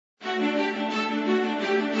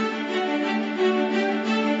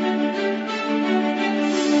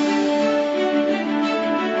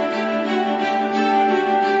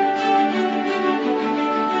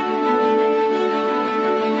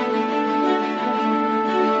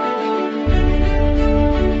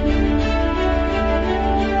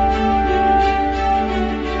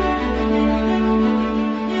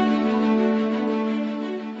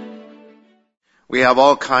have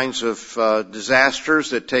all kinds of disasters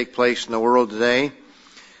that take place in the world today.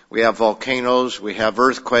 We have volcanoes, we have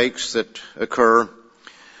earthquakes that occur.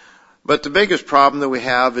 But the biggest problem that we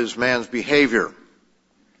have is man's behavior.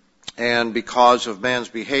 And because of man's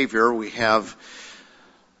behavior, we have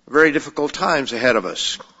very difficult times ahead of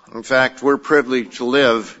us. In fact, we're privileged to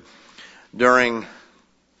live during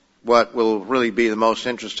what will really be the most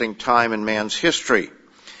interesting time in man's history,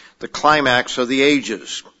 the climax of the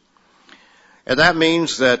ages. And that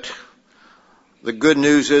means that the good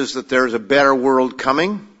news is that there's a better world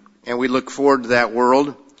coming, and we look forward to that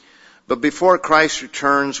world. But before Christ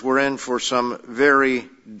returns, we're in for some very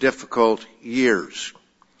difficult years.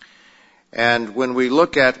 And when we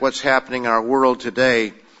look at what's happening in our world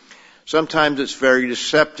today, sometimes it's very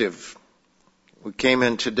deceptive. We came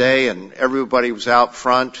in today and everybody was out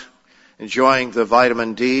front enjoying the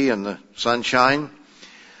vitamin D and the sunshine,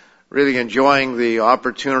 really enjoying the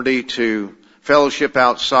opportunity to fellowship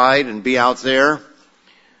outside and be out there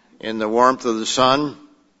in the warmth of the sun.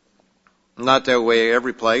 Not that way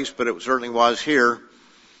every place, but it certainly was here.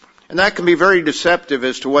 And that can be very deceptive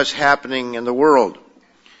as to what's happening in the world,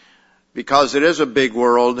 because it is a big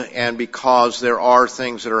world and because there are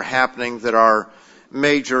things that are happening that are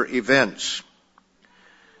major events.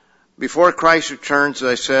 Before Christ returns, as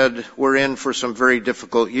I said, we're in for some very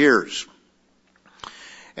difficult years.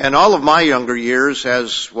 And all of my younger years,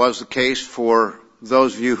 as was the case for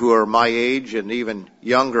those of you who are my age and even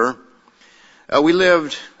younger, we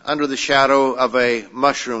lived under the shadow of a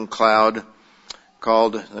mushroom cloud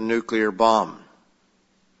called the nuclear bomb.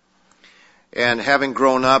 And having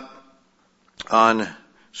grown up on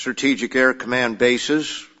strategic air command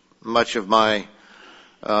bases much of my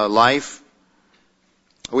life,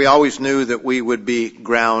 we always knew that we would be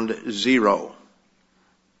ground zero.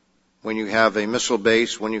 When you have a missile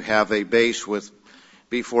base, when you have a base with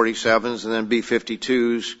B-47s and then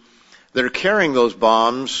B-52s that are carrying those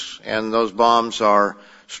bombs, and those bombs are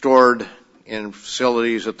stored in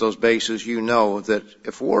facilities at those bases, you know that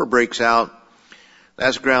if war breaks out,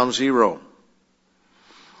 that's ground zero.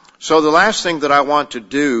 So the last thing that I want to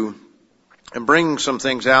do in bringing some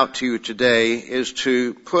things out to you today is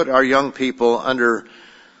to put our young people under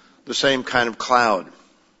the same kind of cloud.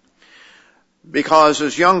 Because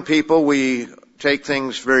as young people, we take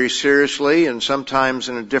things very seriously and sometimes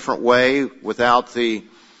in a different way without the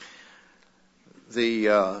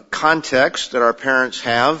context that our parents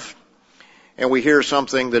have. And we hear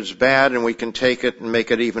something that's bad and we can take it and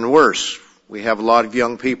make it even worse. We have a lot of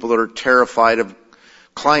young people that are terrified of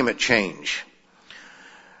climate change.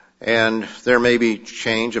 And there may be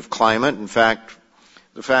change of climate. In fact,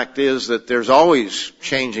 the fact is that there's always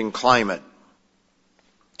changing climate.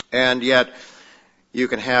 And yet, you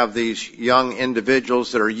can have these young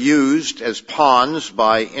individuals that are used as pawns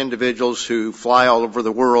by individuals who fly all over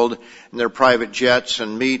the world in their private jets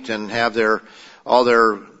and meet and have all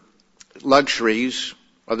their luxuries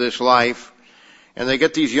of this life. And they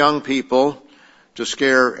get these young people to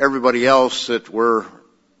scare everybody else that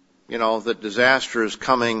that disaster is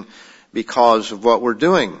coming because of what we're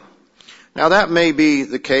doing. Now that may be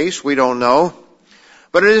the case, we don't know.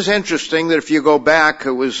 But it is interesting that if you go back,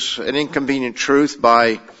 it was An Inconvenient Truth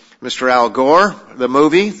by Mr. Al Gore, the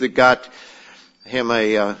movie that got him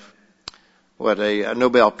a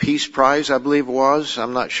Nobel Peace Prize, I believe it was.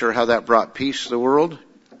 I'm not sure how that brought peace to the world.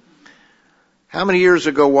 How many years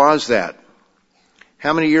ago was that?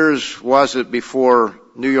 How many years was it before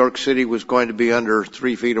New York City was going to be under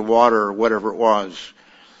 3 feet of water or whatever it was?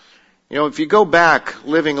 If you go back,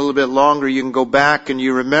 living a little bit longer, you can go back and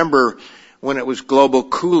you remember when it was global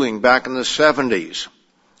cooling back in the 70s.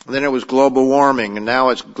 And then it was global warming, and now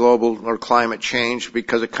it's global or climate change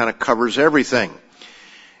because it kind of covers everything.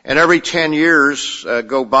 And every 10 years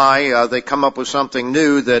go by, they come up with something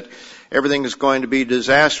new that everything is going to be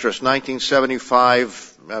disastrous. 1975,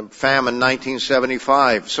 famine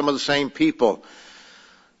 1975. Some of the same people.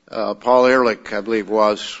 Paul Ehrlich, I believe,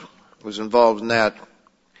 was involved in that.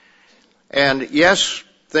 And yes,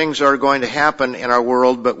 things are going to happen in our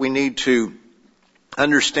world, but we need to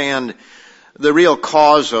understand the real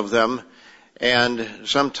cause of them. And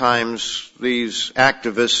sometimes these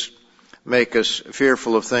activists make us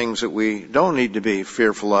fearful of things that we don't need to be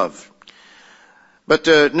fearful of. But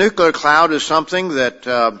the nuclear cloud is something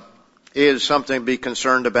that is something to be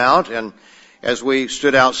concerned about. And as we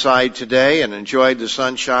stood outside today and enjoyed the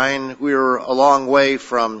sunshine, we were a long way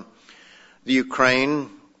from the Ukraine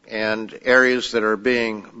and areas that are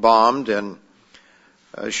being bombed and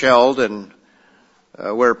shelled, and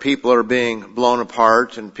where people are being blown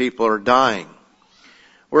apart and people are dying.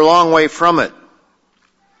 We're a long way from it.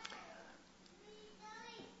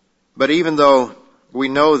 But even though we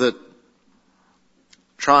know that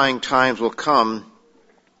trying times will come,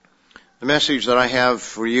 the message that I have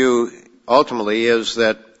for you ultimately is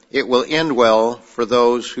that it will end well for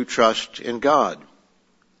those who trust in God.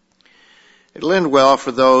 It'll end well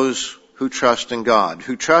for those who trust in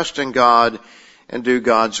God and do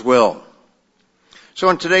God's will. So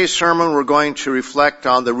in today's sermon, we're going to reflect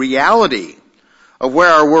on the reality of where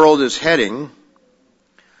our world is heading.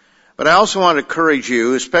 But I also want to encourage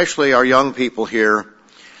you, especially our young people here,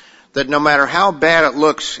 that no matter how bad it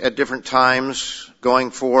looks at different times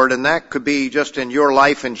going forward, and that could be just in your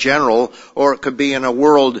life in general, or it could be in a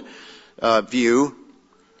world view,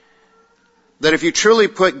 that if you truly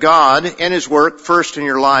put God and His work first in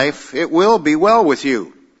your life, it will be well with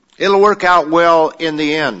you. It'll work out well in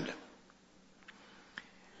the end.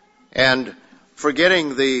 And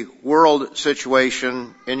forgetting the world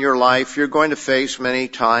situation in your life, you're going to face many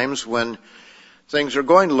times when things are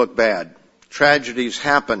going to look bad. Tragedies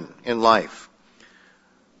happen in life.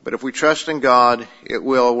 But if we trust in God, it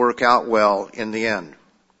will work out well in the end.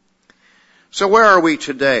 So where are we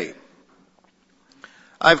today?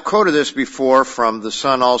 I've quoted this before from The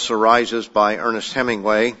Sun Also Rises by Ernest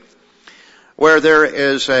Hemingway, where there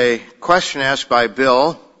is a question asked by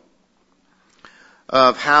Bill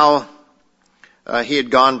of how he had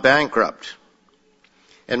gone bankrupt.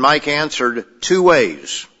 And Mike answered 2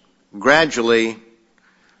 ways: gradually,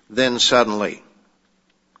 then suddenly.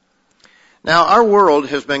 Now, our world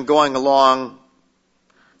has been going along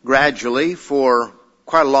gradually for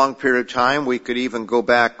quite a long period of time. We could even go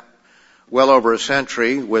back well over a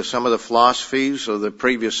century with some of the philosophies of the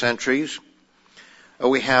previous centuries.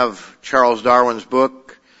 We have Charles Darwin's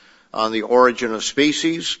book on the origin of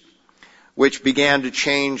species, which began to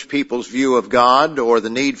change people's view of God or the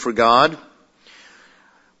need for God.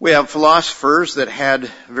 We have philosophers that had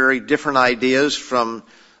very different ideas from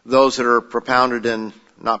those that are propounded and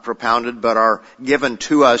not propounded, but are given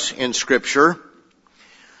to us in Scripture.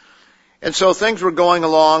 And so things were going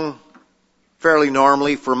along fairly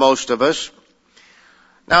normally for most of us.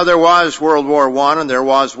 Now there was World War I and there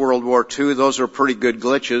was World War II. Those are pretty good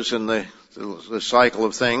glitches in the cycle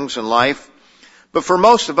of things in life. But for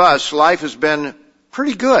most of us, life has been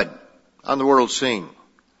pretty good on the world scene.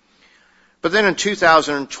 But then in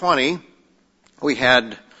 2020, we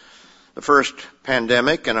had the first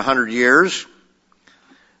pandemic in 100 years,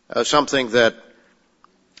 something that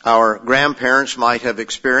our grandparents might have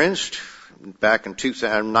experienced back in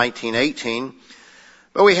 1918.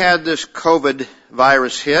 But we had this COVID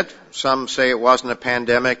virus hit. Some say it wasn't a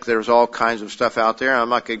pandemic. There's all kinds of stuff out there. I'm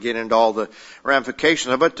not going to get into all the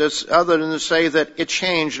ramifications of it, other than to say that it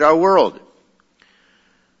changed our world.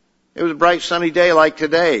 It was a bright sunny day like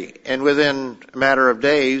today, and within a matter of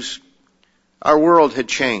days, our world had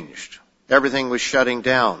changed. Everything was shutting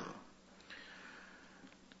down.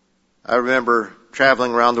 I remember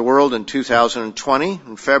traveling around the world in 2020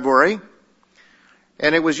 in February,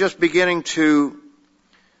 and it was just beginning to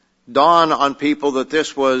dawn on people that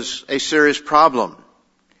this was a serious problem.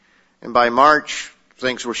 And by March,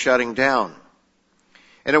 things were shutting down.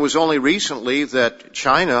 And it was only recently that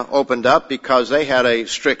China opened up because they had a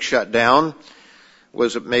strict shutdown.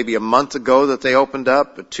 Was it maybe a month ago that they opened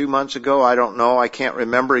up? 2 months ago? I don't know. I can't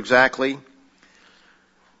remember exactly.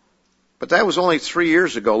 But that was only 3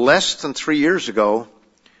 years ago, less than 3 years ago,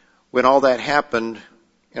 when all that happened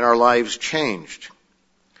and our lives changed.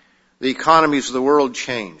 The economies of the world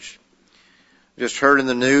changed. Just heard in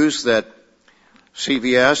the news that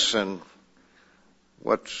CVS and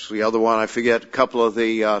what's the other one? I forget. A couple of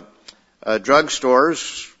the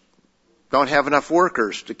drugstores don't have enough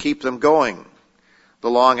workers to keep them going the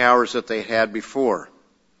long hours that they had before.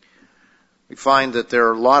 We find that there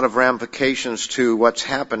are a lot of ramifications to what's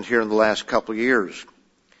happened here in the last couple of years.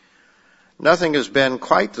 Nothing has been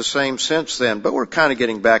quite the same since then, but we're kind of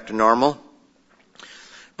getting back to normal.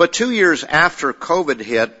 But 2 years after COVID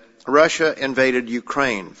hit, Russia invaded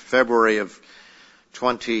Ukraine, February of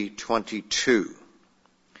 2022.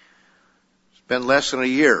 It's been less than a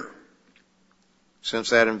year since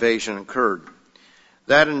that invasion occurred.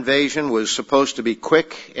 That invasion was supposed to be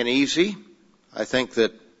quick and easy. I think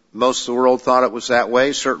that most of the world thought it was that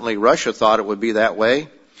way. Certainly Russia thought it would be that way.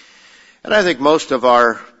 And I think most of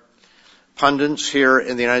our pundits here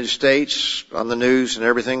in the United States, on the news and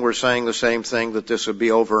everything, were saying the same thing, that this would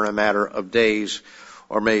be over in a matter of days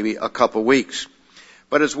or maybe a couple weeks.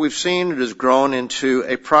 But as we've seen, it has grown into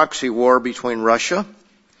a proxy war between Russia,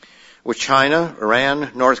 with China,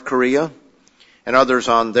 Iran, North Korea, and others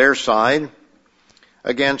on their side,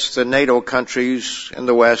 against the NATO countries in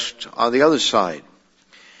the West on the other side.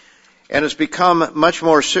 And it's become much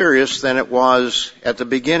more serious than it was at the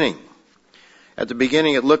beginning. At the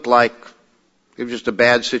beginning, it looked like it was just a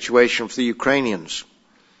bad situation for the Ukrainians.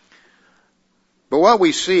 But what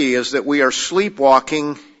we see is that we are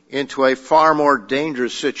sleepwalking into a far more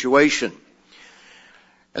dangerous situation.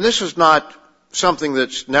 And this is not something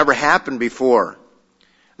that's never happened before.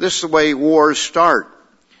 This is the way wars start,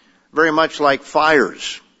 very much like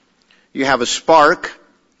fires. You have a spark,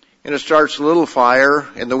 and it starts a little fire,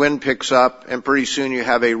 and the wind picks up, and pretty soon you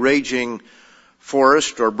have a raging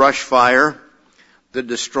forest or brush fire that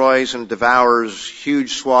destroys and devours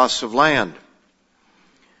huge swaths of land.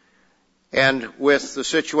 And with the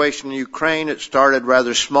situation in Ukraine, it started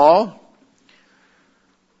rather small,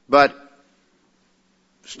 but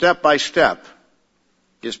step by step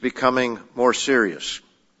is becoming more serious.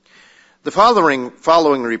 The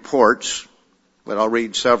following reports, but I'll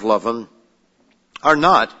read several of them, are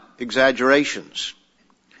not exaggerations.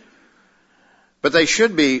 But they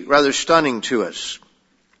should be rather stunning to us.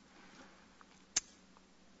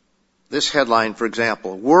 This headline, for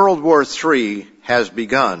example, World War III has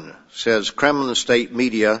begun, says Kremlin state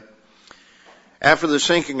media, after the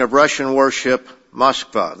sinking of Russian warship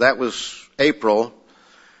Moskva. That was April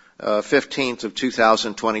 15th of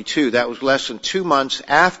 2022. That was less than 2 months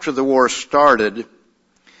after the war started.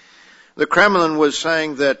 The Kremlin was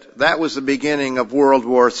saying that that was the beginning of World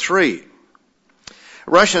War III.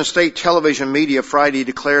 Russian state television media Friday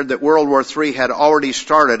declared that World War III had already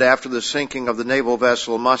started after the sinking of the naval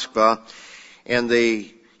vessel Moskva in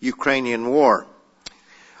the Ukrainian war.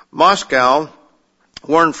 Moscow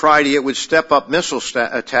warned Friday it would step up missile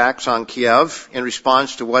attacks on Kiev in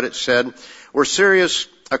response to what it said were serious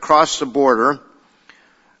across the border,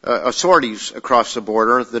 sorties across the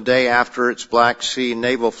border the day after its Black Sea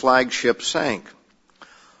naval flagship sank.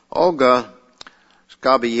 Olga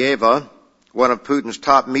Skabayeva, one of Putin's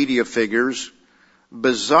top media figures,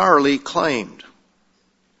 bizarrely claimed.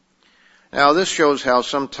 Now, this shows how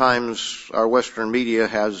sometimes our Western media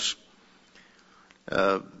has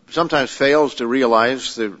sometimes fails to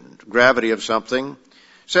realize the gravity of something.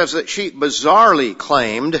 Says that she bizarrely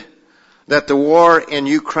claimed that the war in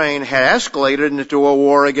Ukraine had escalated into a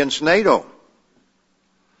war against NATO.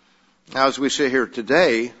 Now, as we sit here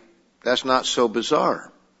today, that's not so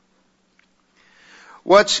bizarre.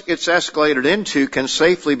 What it's escalated into can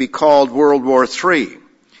safely be called World War III.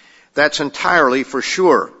 That's entirely for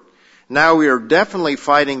sure. Now we are definitely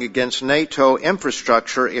fighting against NATO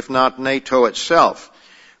infrastructure, if not NATO itself.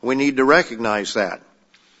 We need to recognize that.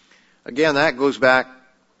 Again, that goes back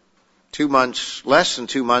 2 months, less than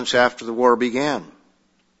 2 months after the war began.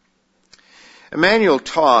 Emmanuel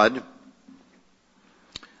Todd,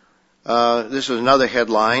 this is another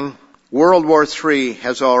headline, World War III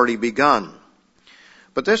has already begun.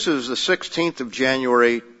 But this is the 16th of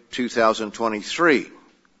January, 2023,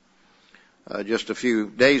 just a few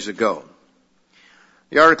days ago.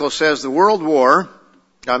 The article says the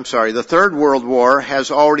Third World War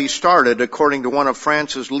has already started, according to one of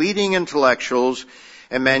France's leading intellectuals,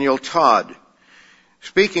 Emmanuel Todd.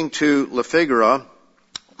 Speaking to Le Figaro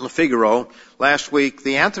last week,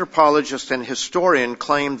 the anthropologist and historian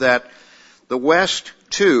claimed that the West,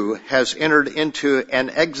 too, has entered into an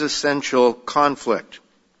existential conflict.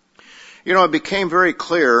 You know, it became very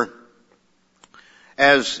clear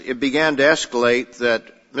as it began to escalate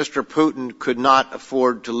that Mr. Putin could not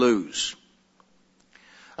afford to lose.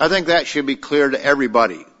 I think that should be clear to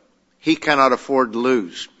everybody. He cannot afford to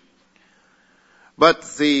lose. But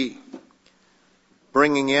the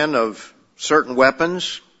bringing in of certain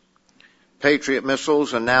weapons, Patriot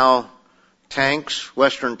missiles, and now tanks,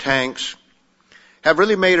 Western tanks, have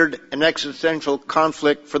really made it an existential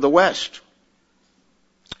conflict for the West.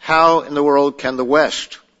 How in the world can the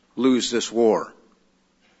West lose this war?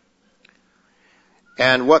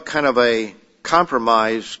 And what kind of a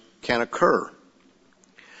compromise can occur?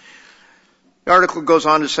 The article goes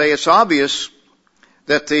on to say it's obvious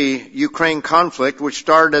that the Ukraine conflict, which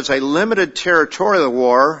started as a limited territorial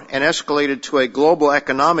war and escalated to a global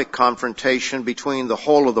economic confrontation between the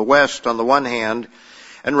whole of the West on the one hand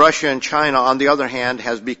and Russia and China on the other hand,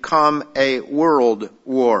 has become a world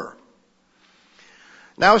war.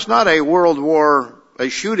 Now, it's not a world war, a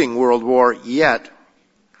shooting world war yet,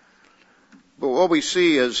 but what we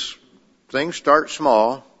see is things start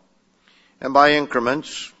small, and by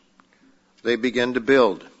increments, they begin to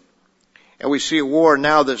build. And we see a war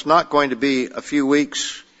now that's not going to be a few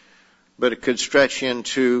weeks, but it could stretch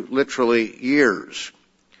into literally years.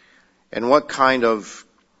 And what kind of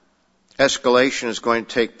escalation is going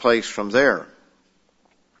to take place from there?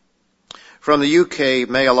 From the UK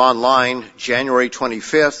Mail Online, January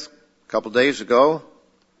 25th, a couple days ago,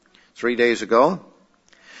 3 days ago,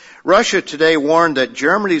 Russia today warned that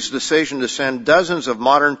Germany's decision to send dozens of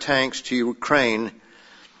modern tanks to Ukraine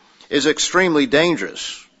is extremely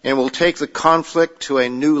dangerous and will take the conflict to a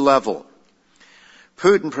new level.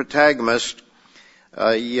 Putin protagonist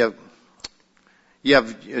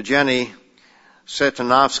Yevgeny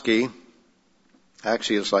Satanovsky,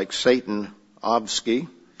 actually it's like Satan-ovsky,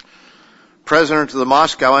 president of the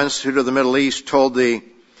Moscow Institute of the Middle East, told the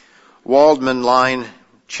Waldman Line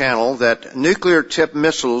channel that nuclear-tipped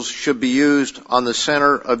missiles should be used on the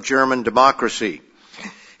center of German democracy.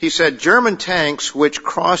 He said German tanks with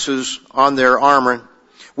crosses on their armor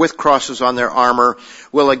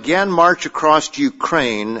will again march across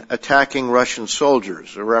Ukraine attacking Russian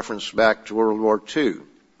soldiers, a reference back to World War II.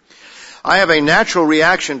 I have a natural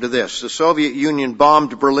reaction to this. The Soviet Union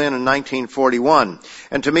bombed Berlin in 1941,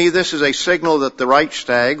 and to me this is a signal that the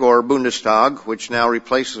Reichstag, or Bundestag, which now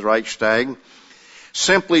replaces Reichstag,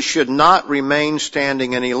 simply should not remain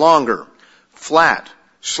standing any longer. Flat,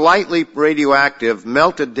 slightly radioactive,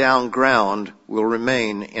 melted down ground will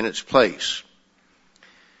remain in its place.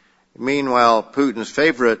 Meanwhile, Putin's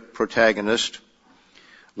favorite protagonist,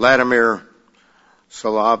 Vladimir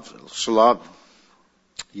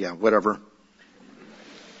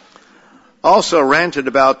also ranted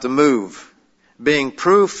about the move, being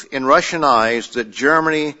proof in Russian eyes that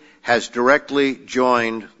Germany has directly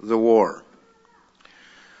joined the war.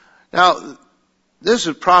 Now, this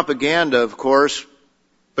is propaganda, of course,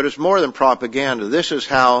 but it's more than propaganda. This is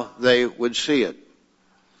how they would see it.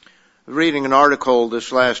 I was reading an article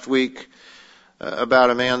this last week about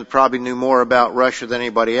a man that probably knew more about Russia than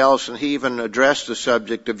anybody else, and he even addressed the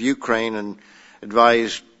subject of Ukraine and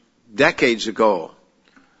advised decades ago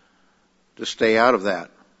to stay out of that.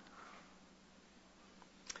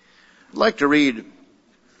 I'd like to read,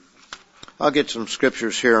 I'll get some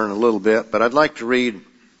scriptures here in a little bit, but I'd like to read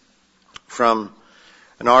from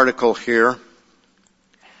an article here.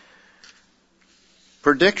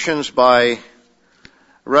 Predictions by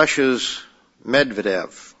Russia's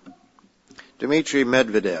Medvedev, Dmitry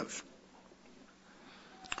Medvedev.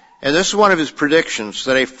 And this is one of his predictions,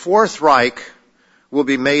 that a Fourth Reich will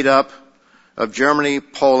be made up of Germany,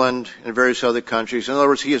 Poland, and various other countries. In other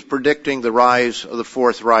words, he is predicting the rise of the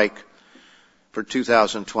Fourth Reich for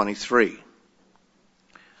 2023.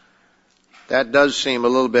 That does seem a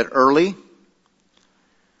little bit early,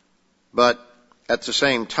 but at the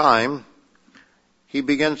same time, he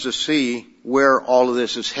begins to see where all of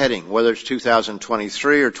this is heading, whether it's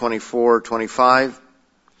 2023 or 24 or 25.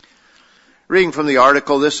 Reading from the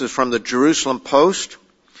article, this is from the Jerusalem Post.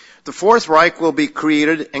 The Fourth Reich will be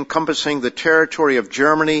created encompassing the territory of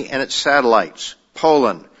Germany and its satellites,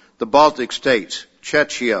 Poland, the Baltic states,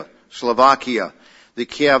 Czechia, Slovakia, the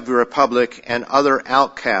Kiev Republic, and other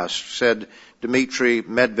outcasts, said Dmitry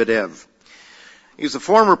Medvedev. He's the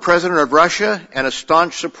former president of Russia and a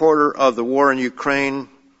staunch supporter of the war in Ukraine,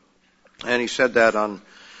 and he said that on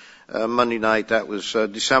Monday night. That was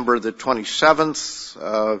December the 27th,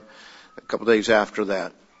 a couple days after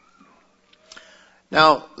that.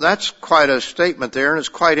 Now, that's quite a statement there, and it's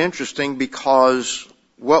quite interesting because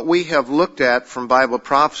what we have looked at from Bible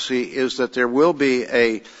prophecy is that there will be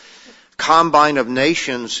a combine of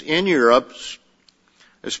nations in Europe,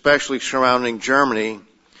 especially surrounding Germany,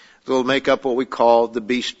 that will make up what we call the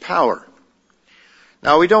beast power.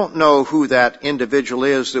 Now, we don't know who that individual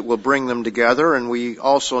is that will bring them together, and we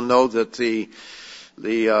also know that the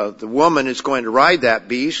woman is going to ride that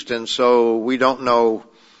beast, and so we don't know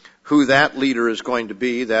who that leader is going to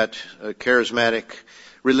be, that charismatic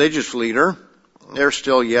religious leader. They're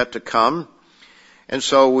still yet to come. And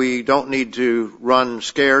so we don't need to run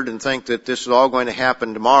scared and think that this is all going to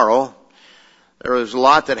happen tomorrow. There is a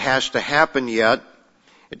lot that has to happen yet.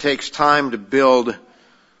 It takes time to build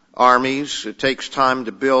armies. It takes time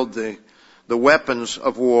to build the weapons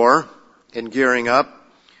of war and gearing up.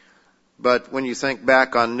 But when you think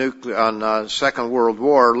back on Second World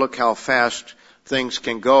War, look how fast things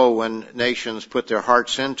can go when nations put their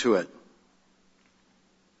hearts into it.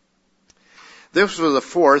 This was the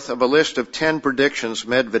fourth of a list of 10 predictions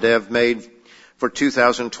Medvedev made for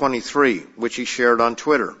 2023, which he shared on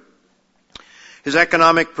Twitter. His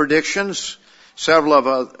economic predictions, several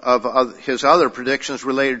of his other predictions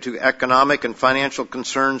related to economic and financial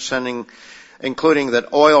concerns, including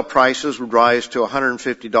that oil prices would rise to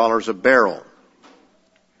 $150 a barrel.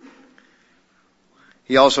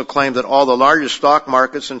 He also claimed that all the largest stock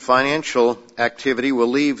markets and financial activity will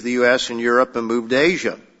leave the U.S. and Europe and move to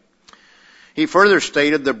Asia. He further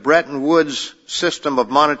stated the Bretton Woods system of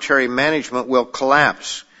monetary management will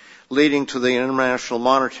collapse, leading to the International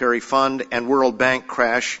Monetary Fund and World Bank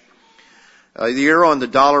crash The euro and the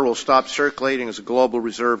dollar will stop circulating as global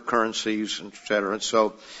reserve currencies, et cetera. And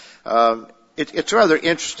so it's rather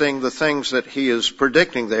interesting, the things that he is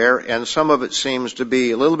predicting there, and some of it seems to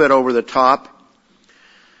be a little bit over the top.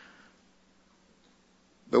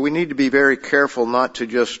 But we need to be very careful not to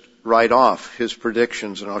just write off his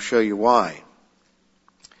predictions, and I'll show you why.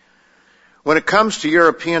 When it comes to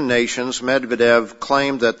European nations, Medvedev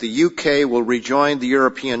claimed that the UK will rejoin the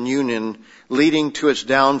European Union, leading to its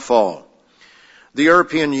downfall. The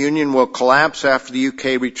European Union will collapse after the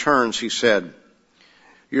UK returns, he said.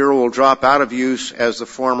 Euro will drop out of use as the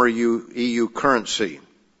former EU currency.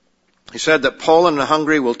 He said that Poland and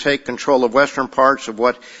Hungary will take control of western parts of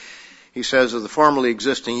what he says is the formerly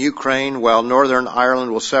existing Ukraine, while Northern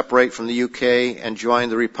Ireland will separate from the UK and join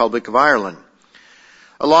the Republic of Ireland.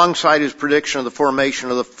 Alongside his prediction of the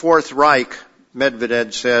formation of the Fourth Reich,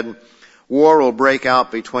 Medvedev said, war will break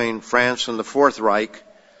out between France and the Fourth Reich.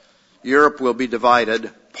 Europe will be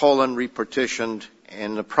divided, Poland repartitioned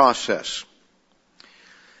in the process.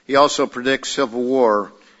 He also predicts civil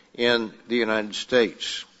war in the United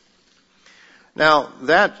States. Now,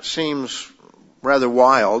 that seems rather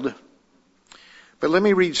wild, but let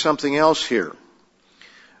me read something else here,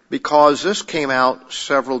 because this came out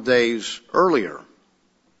several days earlier.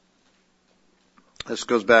 This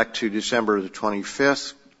goes back to December the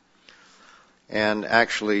 25th, and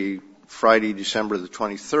actually Friday, December the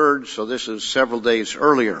 23rd, so this is several days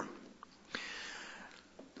earlier.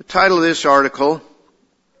 The title of this article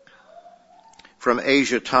from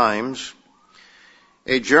Asia Times,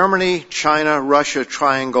 A Germany-China-Russia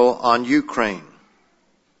Triangle on Ukraine.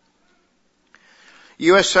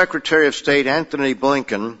 U.S. Secretary of State Antony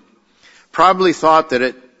Blinken probably thought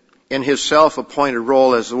that in his self-appointed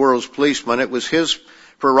role as the world's policeman, it was his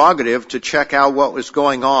prerogative to check out what was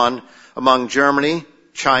going on among Germany,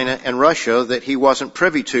 China, and Russia that he wasn't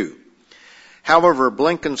privy to. However,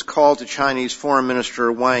 Blinken's call to Chinese Foreign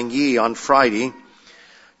Minister Wang Yi on Friday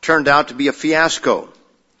turned out to be a fiasco.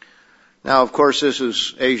 Now, of course, this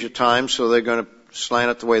is Asia Times, so they're going to slant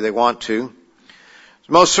it the way they want to.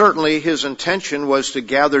 Most certainly, his intention was to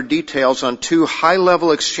gather details on two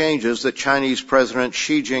high-level exchanges that Chinese President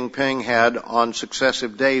Xi Jinping had on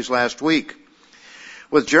successive days last week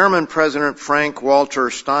with German President Frank-Walter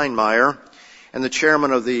Steinmeier and the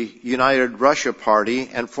chairman of the United Russia Party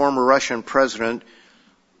and former Russian President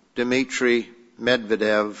Dmitry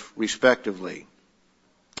Medvedev, respectively.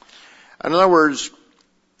 In other words,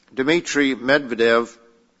 Dmitry Medvedev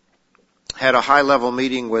had a high-level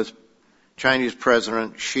meeting with Chinese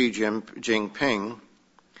President Xi Jinping,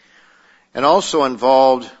 and also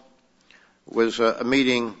involved was a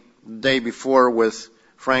meeting the day before with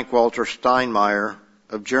Frank-Walter Steinmeier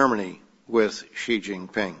of Germany with Xi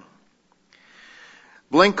Jinping.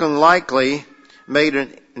 Blinken likely made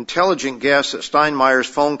an intelligent guess that Steinmeier's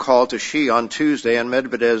phone call to Xi on Tuesday and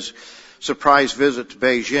Medvedev's surprise visit to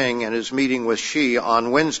Beijing and his meeting with Xi on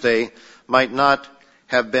Wednesday might not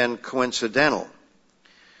have been coincidental.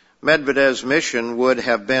 Medvedev's mission would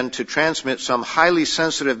have been to transmit some highly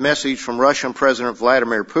sensitive message from Russian President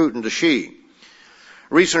Vladimir Putin to Xi.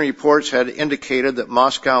 Recent reports had indicated that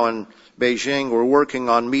Moscow and Beijing were working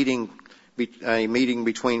on a meeting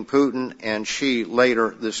between Putin and Xi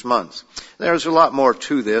later this month. There's a lot more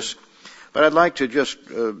to this, but I'd like to just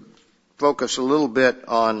focus a little bit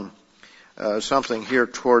on something here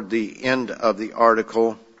toward the end of the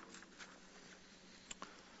article.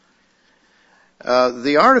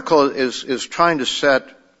 The article is trying to set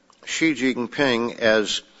Xi Jinping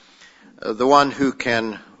as the one who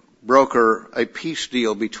can broker a peace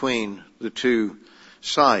deal between the two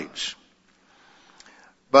sides.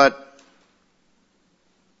 But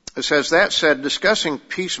it says, that said, discussing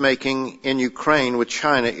peacemaking in Ukraine with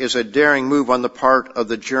China is a daring move on the part of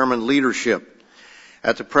the German leadership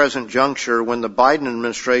at the present juncture when the Biden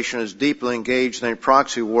administration is deeply engaged in a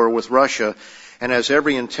proxy war with Russia and has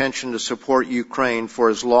every intention to support Ukraine for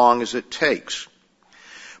as long as it takes.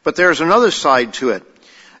 But there's another side to it.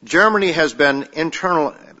 Germany has been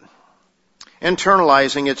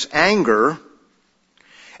internalizing its anger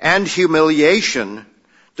and humiliation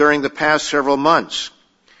during the past several months.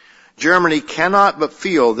 Germany cannot but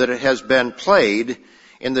feel that it has been played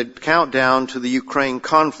in the countdown to the Ukraine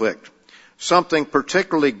conflict, something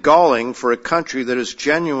particularly galling for a country that is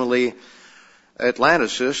genuinely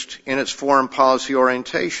Atlanticist in its foreign policy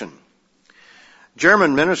orientation.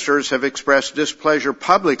 German ministers have expressed displeasure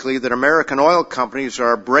publicly that American oil companies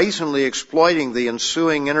are brazenly exploiting the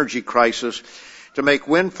ensuing energy crisis to make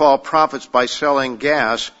windfall profits by selling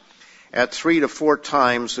gas at 3 to 4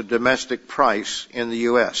 times the domestic price in the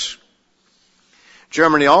U.S.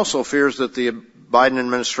 Germany also fears that the Biden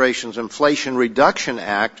administration's Inflation Reduction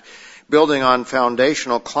Act, building on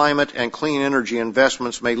foundational climate and clean energy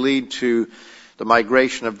investments, may lead to the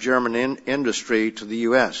migration of German industry to the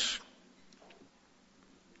U.S.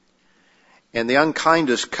 And the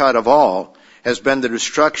unkindest cut of all has been the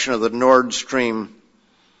destruction of the Nord Stream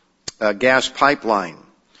gas pipeline.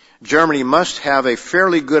 Germany must have a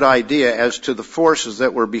fairly good idea as to the forces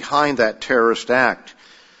that were behind that terrorist act,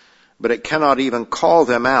 but it cannot even call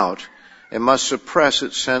them out and must suppress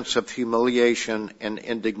its sense of humiliation and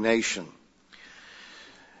indignation.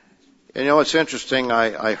 And it's interesting,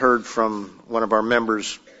 I heard from one of our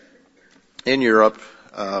members in Europe,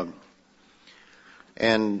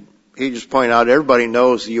 and he just pointed out everybody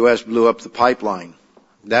knows the U.S. blew up the pipeline.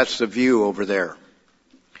 That's the view over there.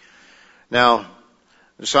 Now,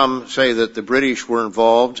 some say that the British were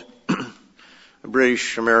involved, the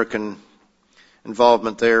British-American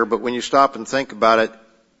involvement there, but when you stop and think about it,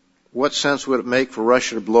 what sense would it make for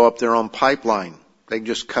Russia to blow up their own pipeline? They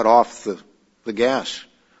just cut off the gas.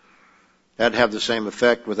 That'd have the same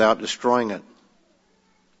effect without destroying it.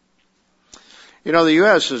 The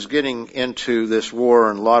U.S. is getting into this war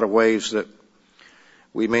in a lot of ways that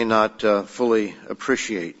we may not fully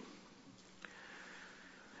appreciate.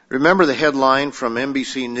 Remember the headline from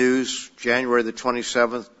NBC News, January the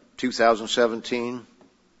 27th, 2017?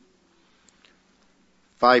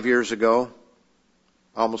 5 years ago,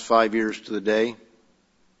 almost 5 years to the day,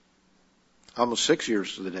 almost 6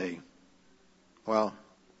 years to the day. Well,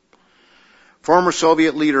 former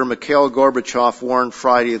Soviet leader Mikhail Gorbachev warned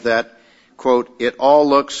Friday that, quote, "It all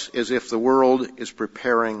looks as if the world is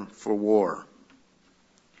preparing for war."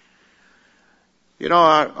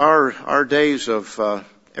 Our days of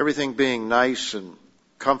everything being nice and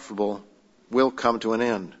comfortable will come to an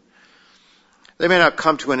end. They may not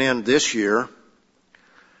come to an end this year,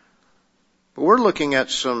 but we're looking at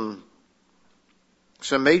some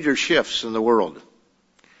major shifts in the world,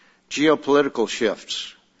 geopolitical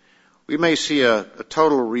shifts. We may see a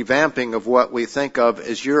total revamping of what we think of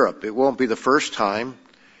as Europe. It won't be the first time.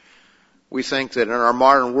 We think that in our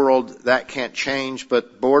modern world that can't change,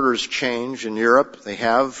 but borders change in Europe. They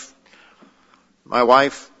have. My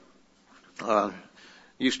wife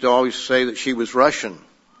used to always say that she was Russian,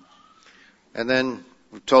 and then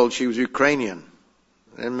we're told she was Ukrainian,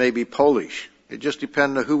 and maybe Polish. It just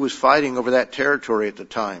depended on who was fighting over that territory at the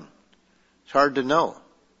time. It's hard to know.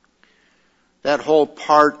 That whole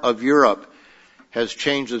part of Europe has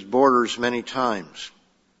changed its borders many times.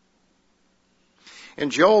 In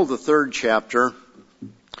Joel, the 3rd chapter,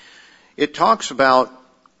 it talks about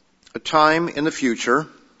a time in the future,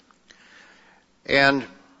 and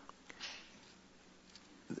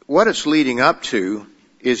what it's leading up to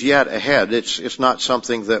is yet ahead. It's not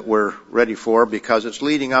something that we're ready for because it's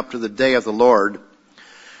leading up to the day of the Lord.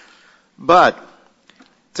 But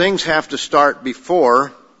things have to start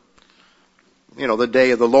before the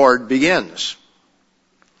day of the Lord begins.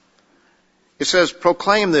 It says,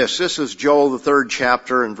 proclaim this. This is Joel, the 3rd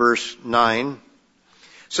chapter, and verse 9. It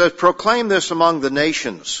says, proclaim this among the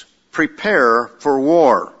nations. Prepare for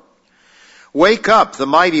war. Wake up, the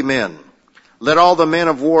mighty men. Let all the men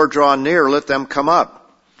of war draw near. Let them come up.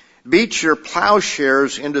 Beat your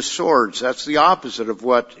plowshares into swords. That's the opposite of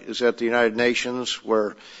what is at the United Nations,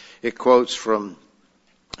 where it quotes from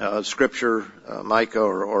Scripture, Micah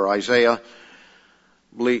or Isaiah.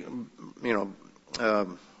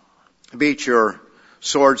 Beat your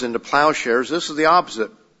swords into plowshares. This is the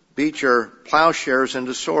opposite. Beat your plowshares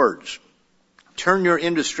into swords. Turn your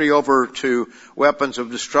industry over to weapons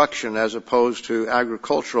of destruction as opposed to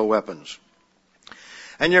agricultural weapons.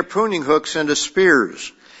 And your pruning hooks into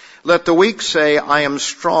spears. Let the weak say, I am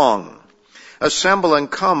strong. Assemble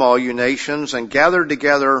and come, all you nations, and gather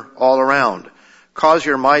together all around. Cause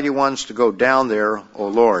your mighty ones to go down there, O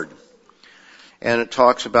Lord. And it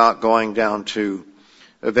talks about going down to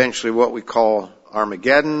eventually what we call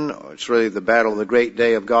Armageddon. It's really the battle of the great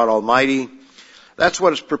day of God Almighty. That's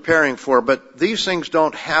what it's preparing for. But these things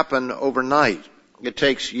don't happen overnight. It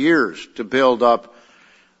takes years to build up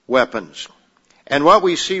weapons. And what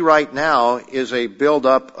we see right now is a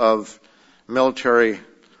buildup of military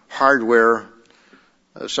hardware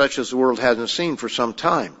such as the world hasn't seen for some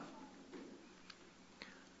time.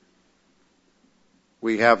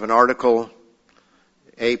 We have an article,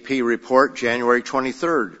 AP report, January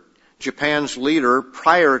 23rd. Japan's leader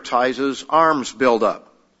prioritizes arms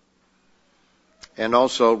buildup and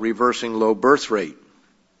also reversing low birth rate.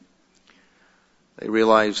 They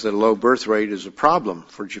realize that a low birth rate is a problem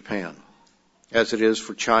for Japan, as it is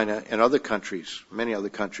for China and other countries, many other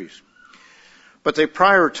countries. But they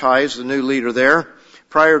prioritize, the new leader there,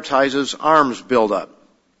 prioritizes arms buildup.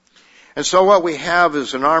 And so what we have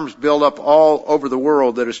is an arms buildup all over the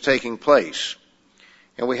world that is taking place.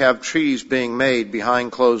 And we have treaties being made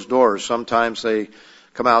behind closed doors. Sometimes they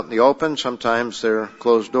come out in the open, sometimes they're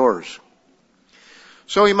closed doors.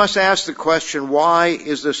 So we must ask the question, why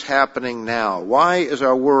is this happening now? Why is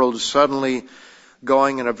our world suddenly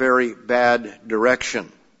going in a very bad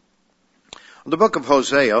direction? The book of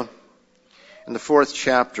Hosea, in the 4th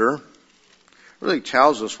chapter, really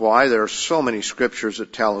tells us why. There are so many scriptures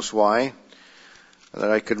that tell us why,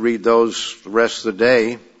 that I could read those the rest of the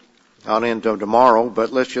day on into tomorrow.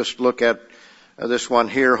 But let's just look at this one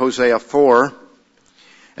here, Hosea 4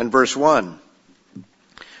 and verse 1. It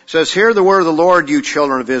says, "Hear the word of the Lord, you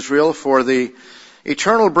children of Israel, for the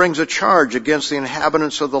Eternal brings a charge against the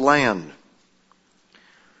inhabitants of the land.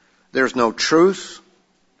 There's no truth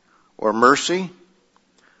or mercy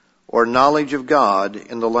or knowledge of God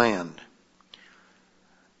in the land."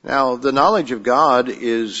 Now, the knowledge of God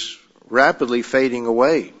is rapidly fading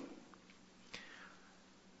away.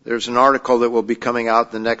 There's an article that will be coming out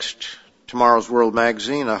in the next Tomorrow's World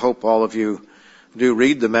magazine. I hope all of you do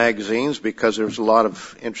read the magazines, because there's a lot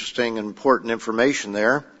of interesting and important information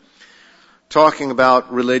there. Talking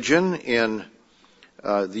about religion in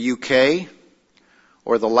the UK,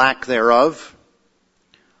 or the lack thereof.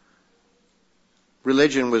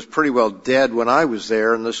 Religion was pretty well dead when I was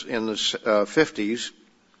there in the 50s,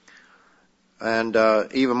 and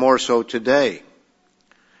even more so today.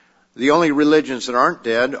 The only religions that aren't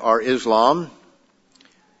dead are Islam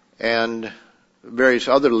and various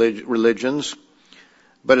other religions.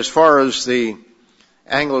 But as far as the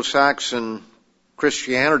Anglo-Saxon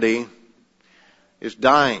Christianity is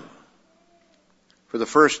dying, for the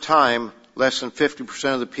first time, less than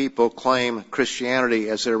 50% of the people claim Christianity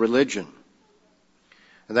as their religion.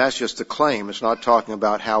 And that's just a claim. It's not talking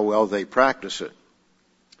about how well they practice it.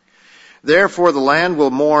 "Therefore the land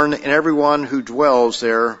will mourn, and everyone who dwells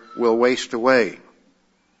there will waste away.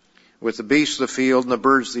 With the beasts of the field and the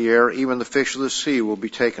birds of the air, even the fish of the sea will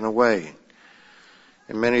be taken away.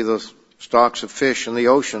 And many of the stocks of fish in the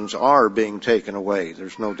oceans are being taken away."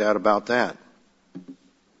 There's no doubt about that.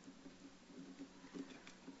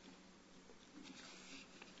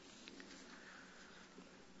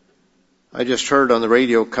 I just heard on the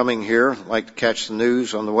radio coming here, like to catch the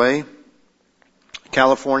news on the way,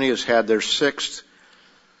 California has had their 6th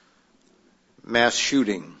mass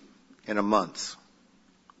shooting in a month.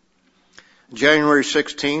 January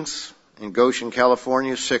 16th, in Goshen,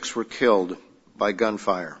 California, 6 were killed by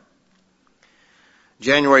gunfire.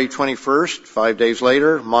 January 21st, 5 days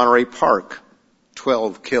later, Monterey Park,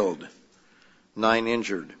 12 killed, 9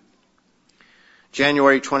 injured.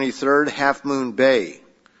 January 23rd, Half Moon Bay,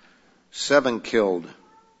 7 killed,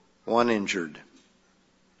 1 injured.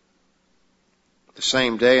 The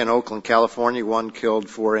same day in Oakland, California, 1 killed,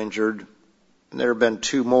 4 injured. And there have been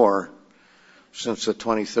 2 more since the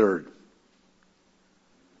 23rd.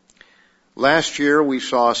 Last year, we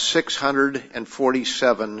saw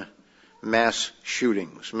 647 mass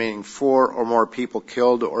shootings, meaning 4 or more people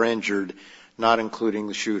killed or injured, not including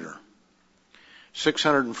the shooter.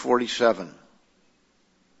 647.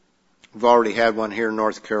 We've already had one here in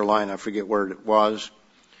North Carolina. I forget where it was,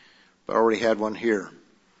 but already had one here.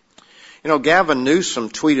 You know, Gavin Newsom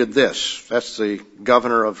tweeted this. That's the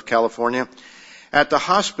governor of California. "At the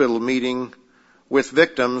hospital meeting with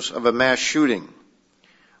victims of a mass shooting,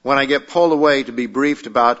 when I get pulled away to be briefed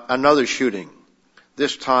about another shooting,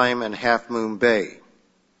 this time in Half Moon Bay.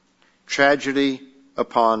 Tragedy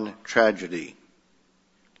upon tragedy."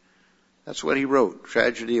 That's what he wrote,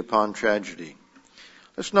 tragedy upon tragedy.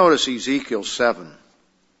 Let's notice Ezekiel 7.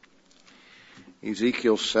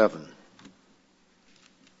 Ezekiel 7.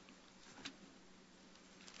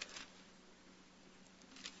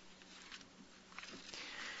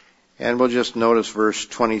 And we'll just notice verse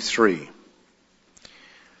 23. It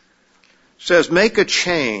says, "Make a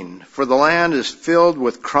chain, for the land is filled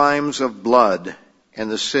with crimes of blood,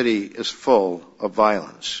 and the city is full of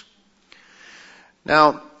violence."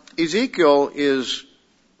 Now, Ezekiel is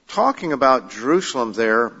talking about Jerusalem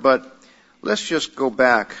there, but let's just go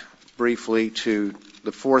back briefly to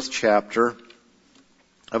the 4th chapter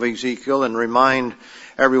of Ezekiel and remind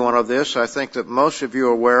everyone of this. I think that most of you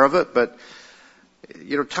are aware of it, but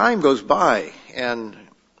time goes by, and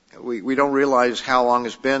we don't realize how long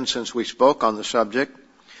it's been since we spoke on the subject.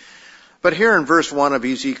 But here in verse 1 of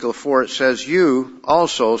Ezekiel 4, it says, "You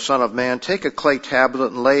also, son of man, take a clay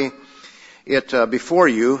tablet and lay it before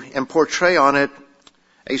you, and portray on it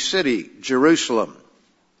a city, Jerusalem."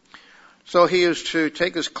 So he is to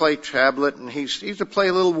take his clay tablet, and he's to play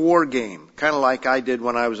a little war game, kind of like I did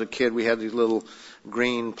when I was a kid. We had these little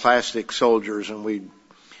green plastic soldiers, and we'd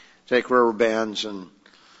take rubber bands and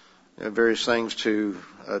various things to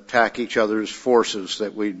attack each other's forces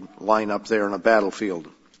that we'd line up there in a battlefield.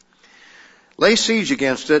 Lay siege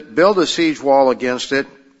against it, build a siege wall against it,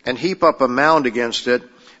 and heap up a mound against it.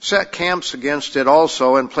 Set camps against it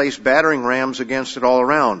also, and place battering rams against it all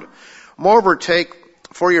around. Moreover, take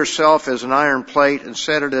for yourself as an iron plate, and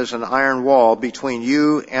set it as an iron wall between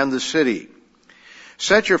you and the city.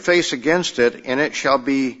 Set your face against it, and it shall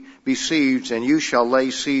be besieged, and you shall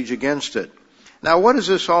lay siege against it. Now, what is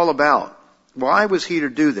this all about? Why was he to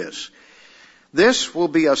do this? This will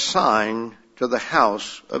be a sign to the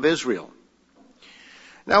house of Israel.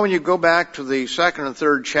 Now, when you go back to the 2nd and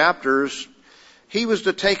 3rd chapters, he was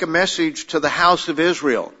to take a message to the house of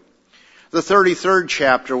Israel. The 33rd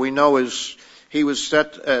chapter, we know, he was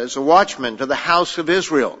set as a watchman to the house of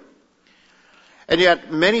Israel. And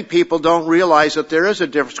yet many people don't realize that there is a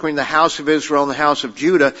difference between the house of Israel and the house of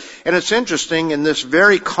Judah. And it's interesting, in this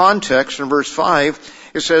very context, in verse 5,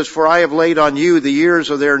 it says, "For I have laid on you the years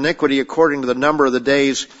of their iniquity according to the number of the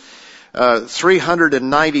days,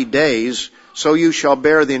 390 days, so you shall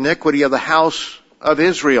bear the iniquity of the house of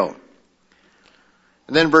Israel."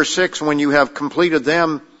 And then verse 6, "When you have completed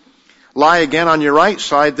them, lie again on your right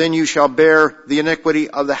side, then you shall bear the iniquity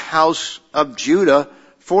of the house of Judah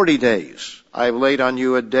 40 days. I have laid on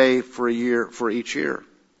you a day for a year for each year."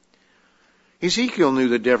 Ezekiel knew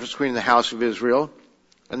the difference between the house of Israel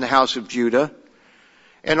and the house of Judah.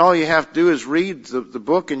 And all you have to do is read the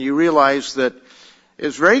book, and you realize that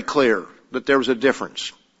it's very clear that there was a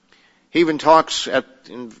difference. He even talks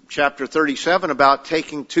in chapter 37 about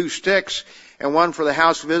taking two sticks, and one for the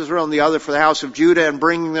house of Israel and the other for the house of Judah, and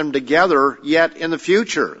bringing them together yet in the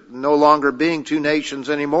future, no longer being two nations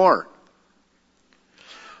anymore.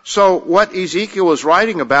 So what Ezekiel was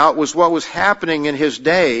writing about was what was happening in his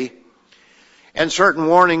day, and certain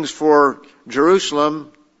warnings for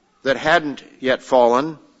Jerusalem that hadn't yet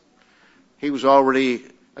fallen. He was already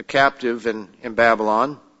a captive in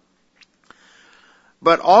Babylon.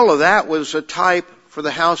 But all of that was a type for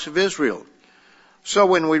the house of Israel. So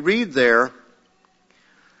when we read there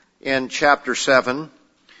in chapter 7,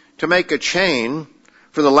 "To make a chain,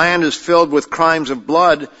 for the land is filled with crimes of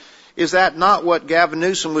blood," is that not what Gavin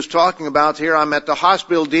Newsom was talking about here? I'm at the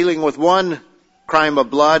hospital dealing with one crime of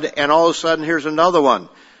blood, and all of a sudden here's another one.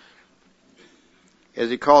 As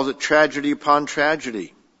he calls it, tragedy upon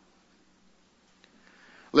tragedy.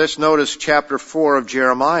 Let's notice chapter 4 of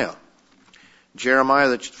Jeremiah. Jeremiah,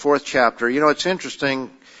 the 4th chapter. You know, it's interesting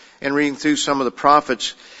in reading through some of the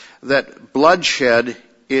prophets that bloodshed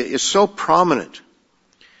is so prominent.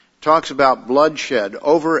 Talks about bloodshed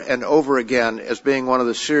over and over again as being one of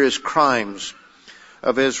the serious crimes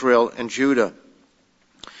of Israel and Judah.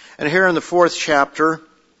 And here in the 4th chapter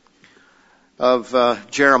of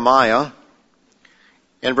Jeremiah,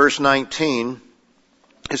 in verse 19,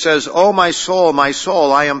 it says, "O my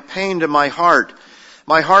soul, I am pained in my heart.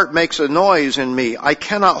 My heart makes a noise in me. I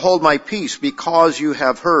cannot hold my peace because you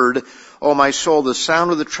have heard, O my soul, the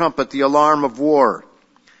sound of the trumpet, the alarm of war.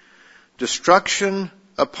 Destruction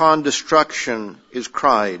upon destruction is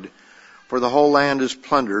cried, for the whole land is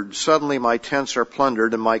plundered. Suddenly my tents are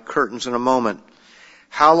plundered and my curtains in a moment.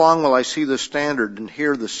 How long will I see the standard and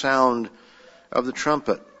hear the sound of the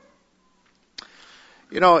trumpet?"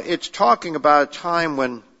 You know, it's talking about a time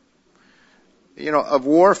when, of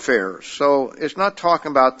warfare. So it's not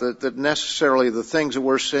talking about necessarily the things that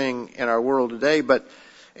we're seeing in our world today, but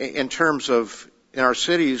in terms of in our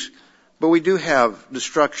cities. But we do have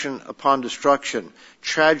destruction upon destruction,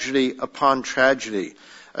 tragedy upon tragedy,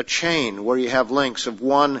 a chain where you have links of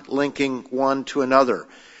one linking one to another,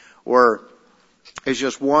 or it's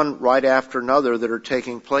just one right after another that are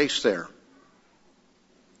taking place there.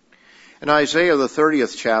 In Isaiah, the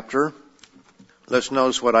 30th chapter, let's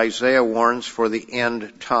notice what Isaiah warns for the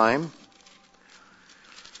end time.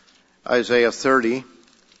 Isaiah 30.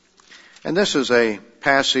 And this is a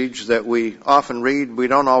passage that we often read. We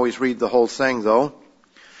don't always read the whole thing, though.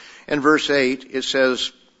 In verse 8, it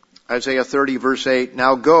says, Isaiah 30, verse 8,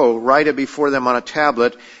 "Now go, write it before them on a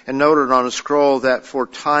tablet, and note it on a scroll, that for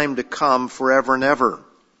time to come, forever and ever."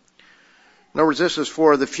 In other words, this is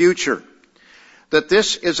for the future. That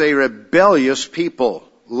this is a rebellious people,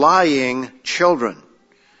 lying children.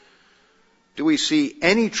 Do we see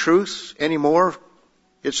any truth anymore?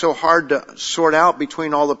 It's so hard to sort out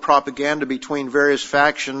between all the propaganda, between various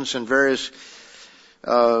factions and various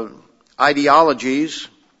ideologies.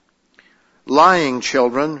 Lying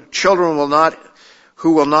children, children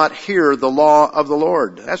who will not hear the law of the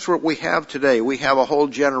Lord. That's what we have today. We have a whole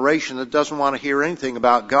generation that doesn't want to hear anything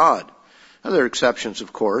about God. Now, there are exceptions,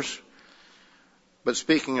 of course, but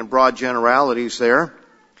speaking in broad generalities there.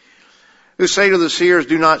 who say to the seers,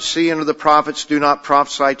 do not see, and to the prophets, do not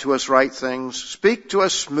prophesy to us right things. Speak to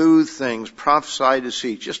us smooth things, prophesy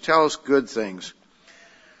deceit. Just tell us good things.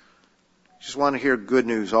 Just want to hear good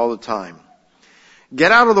news all the time.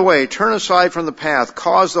 Get out of the way, turn aside from the path,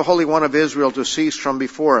 cause the Holy One of Israel to cease from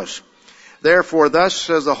before us. Therefore, thus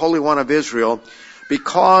says the Holy One of Israel,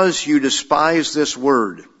 because you despise this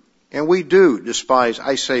word, and we do despise,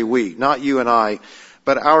 I say we, not you and I,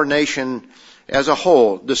 but our nation as a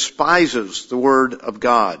whole despises the word of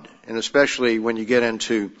God, and especially when you get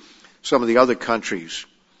into some of the other countries.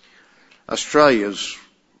 Australia's,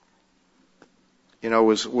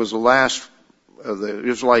 was the last of the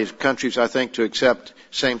Israelite countries, I think, to accept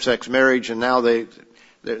same-sex marriage, and now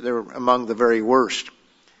they're among the very worst,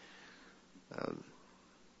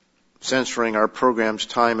 censoring our programs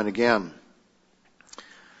time and again.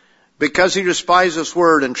 Because you despise this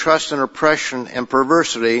word and trust in oppression and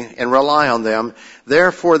perversity and rely on them,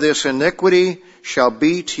 therefore this iniquity shall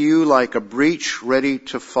be to you like a breach ready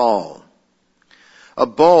to fall, a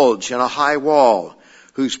bulge in a high wall,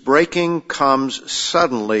 whose breaking comes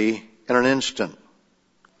suddenly in an instant.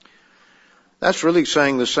 That's really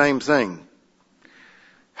saying the same thing.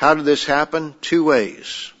 How did this happen? Two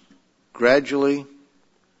ways. Gradually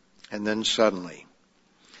and then suddenly.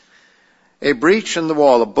 A breach in the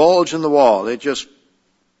wall, a bulge in the wall. It just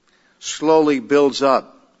slowly builds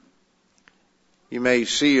up. You may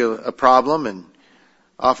see a problem, and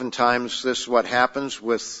oftentimes this is what happens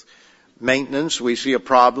with maintenance. We see a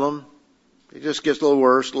problem. It just gets a little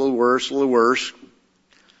worse, a little worse, a little worse.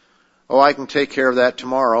 Oh, I can take care of that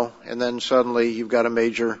tomorrow. And then suddenly you've got a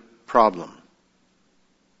major problem.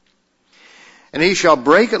 And he shall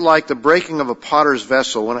break it like the breaking of a potter's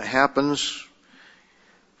vessel. When it happens,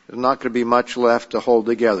 there's not going to be much left to hold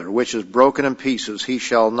together, which is broken in pieces. He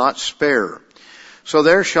shall not spare. So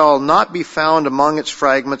there shall not be found among its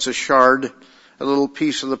fragments a shard, a little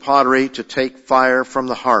piece of the pottery to take fire from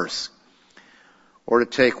the hearth, or to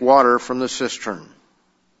take water from the cistern.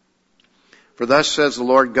 For thus says the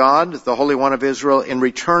Lord God, the Holy One of Israel, in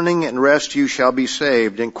returning and rest you shall be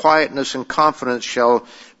saved. In quietness and confidence shall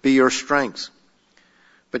be your strength.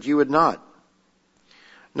 But you would not.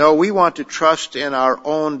 No, we want to trust in our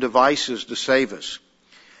own devices to save us.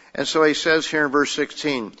 And so he says here in verse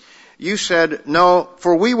 16, you said, no,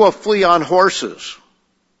 for we will flee on horses.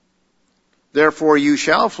 Therefore you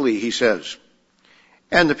shall flee, he says.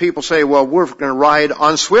 And the people say, well, we're going to ride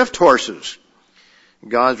on swift horses.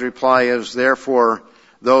 God's reply is, therefore,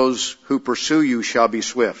 those who pursue you shall be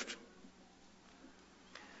swift.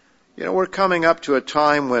 We're coming up to a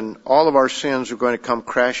time when all of our sins are going to come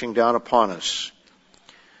crashing down upon us.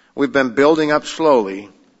 We've been building up slowly.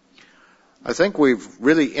 I think we've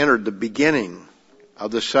really entered the beginning of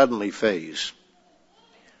the suddenly phase.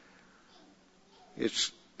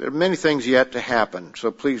 There are many things yet to happen, so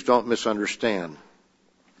please don't misunderstand.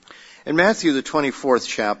 In Matthew, the 24th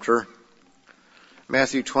chapter,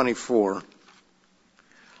 Matthew 24,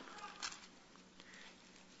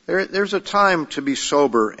 there's a time to be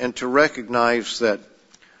sober and to recognize that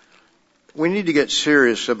we need to get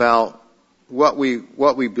serious about what we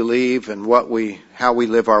believe and how we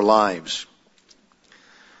live our lives.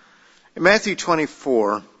 In Matthew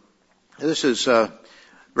 24, this is a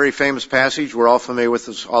very famous passage. We're all familiar with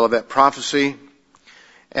this Olivet prophecy,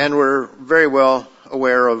 and we're very well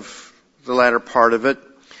aware of the latter part of it.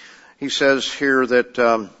 He says here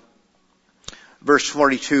that, verse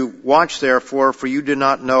 42, watch therefore, for you do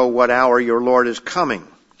not know what hour your Lord is coming.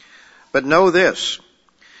 But know this,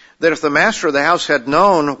 that if the master of the house had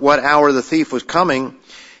known what hour the thief was coming,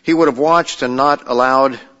 he would have watched and not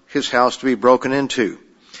allowed his house to be broken into.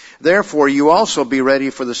 Therefore you also be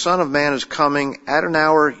ready, for the Son of Man is coming at an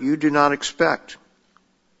hour you do not expect.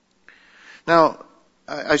 Now,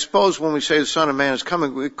 I suppose when we say the Son of Man is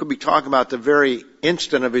coming, we could be talking about the very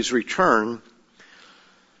instant of his return.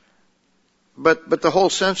 But the whole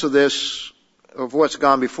sense of this, of what's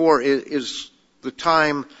gone before, is the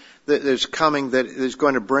time that is coming that is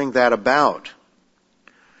going to bring that about.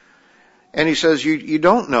 And he says, you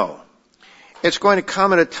don't know. It's going to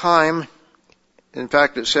come at a time, in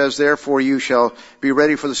fact it says, therefore you shall be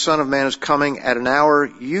ready, for the Son of Man is coming at an hour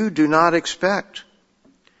you do not expect.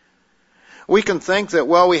 We can think that,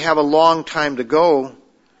 well, we have a long time to go,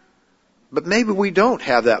 but maybe we don't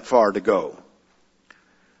have that far to go.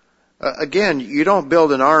 Again, you don't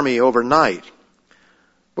build an army overnight.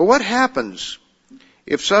 But what happens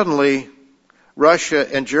if suddenly Russia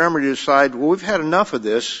and Germany decide, well, we've had enough of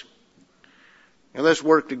this, and let's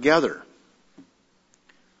work together?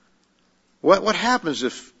 What happens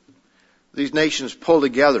if these nations pull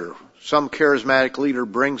together? Some charismatic leader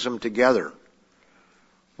brings them together.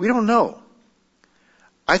 We don't know.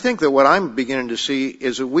 I think that what I'm beginning to see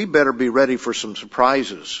is that we better be ready for some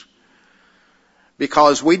surprises.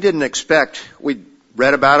 Because we didn't expect, we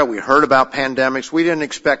read about it, we heard about pandemics, we didn't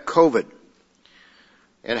expect COVID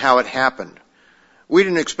and how it happened. We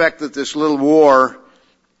didn't expect that this little war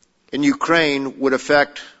in Ukraine would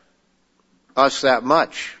affect us that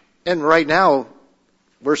much. And right now,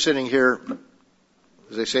 we're sitting here,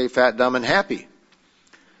 as they say, fat, dumb, and happy.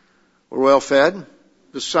 We're well fed.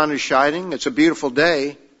 The sun is shining. It's a beautiful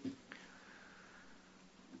day.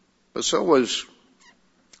 But so was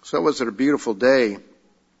it a beautiful day,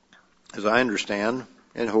 as I understand,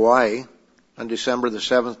 in Hawaii on December the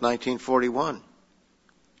 7th, 1941.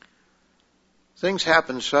 Things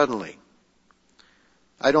happened suddenly.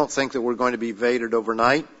 I don't think that we're going to be invaded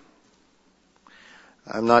overnight.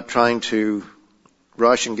 I'm not trying to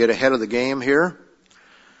rush and get ahead of the game here.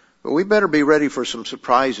 But we better be ready for some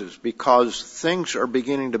surprises because things are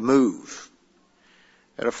beginning to move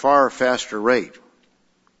at a far faster rate.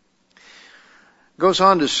 It goes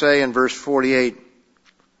on to say in verse 48,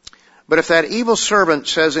 but if that evil servant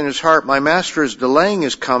says in his heart, my master is delaying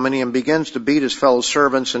his coming, and begins to beat his fellow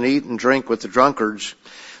servants and eat and drink with the drunkards,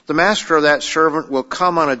 the master of that servant will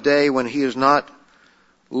come on a day when he is not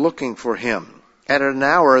looking for him, at an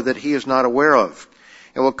hour that he is not aware of,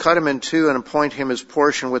 and will cut him in two and appoint him his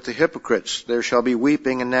portion with the hypocrites. There shall be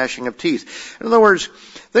weeping and gnashing of teeth. In other words,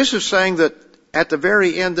 this is saying that at the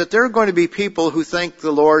very end that there are going to be people who think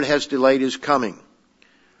the Lord has delayed his coming.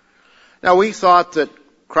 Now, we thought that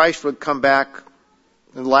Christ would come back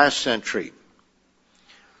in the last century,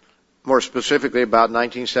 more specifically about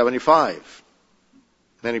 1975.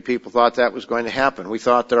 Many people thought that was going to happen. We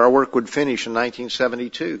thought that our work would finish in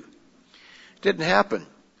 1972. It didn't happen.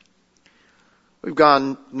 We've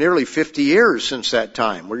gone nearly 50 years since that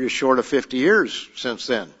time. We're just short of 50 years since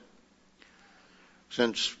then.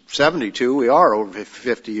 Since 72, we are over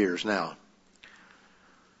 50 years now.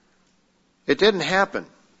 It didn't happen.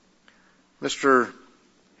 Mr.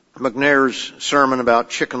 McNair's sermon about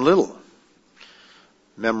Chicken Little.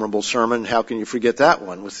 Memorable sermon. How can you forget that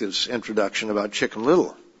one with his introduction about Chicken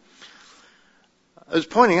Little? I was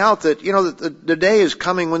pointing out that, the day is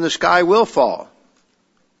coming when the sky will fall.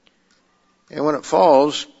 And when it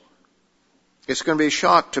falls, it's going to be a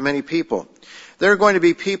shock to many people. There are going to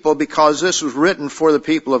be people, because this was written for the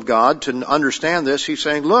people of God, to understand this. He's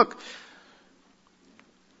saying, look,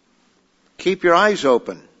 keep your eyes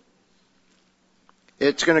open.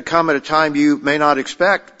 It's going to come at a time you may not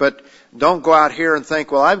expect, but don't go out here and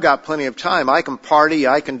think, well, I've got plenty of time. I can party.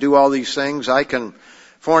 I can do all these things. I can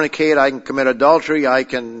fornicate. I can commit adultery. I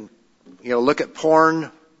can, look at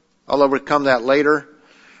porn. I'll overcome that later.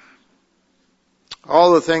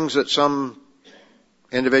 All the things that some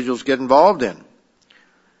individuals get involved in.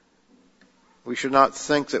 We should not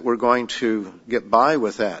think that we're going to get by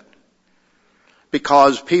with that.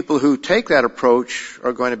 Because people who take that approach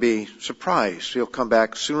are going to be surprised. He'll come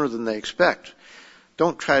back sooner than they expect.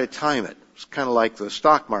 Don't try to time it. It's kind of like the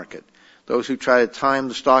stock market. Those who try to time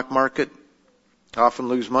the stock market often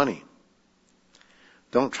lose money.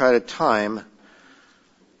 Don't try to time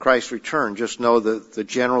Christ's return. Just know the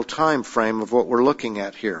general time frame of what we're looking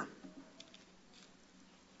at here.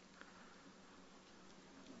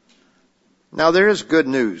 Now, there is good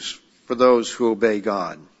news for those who obey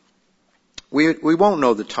God. We won't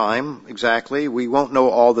know the time exactly. We won't know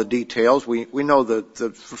all the details. We know the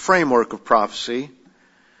framework of prophecy.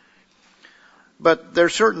 But there are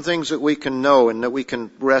certain things that we can know and that we can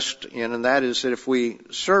rest in, and that is that if we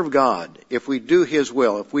serve God, if we do His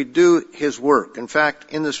will, if we do His work. In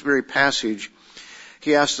fact, in this very passage,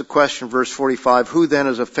 he asks the question, verse 45, who then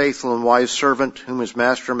is a faithful and wise servant whom his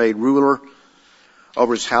master made ruler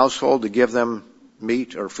over his household to give them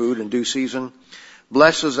meat or food in due season?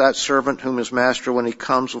 Blessed is that servant whom his master, when he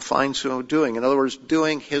comes, will find so doing. In other words,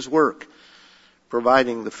 doing his work,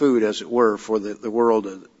 providing the food, as it were, for the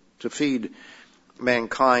world to feed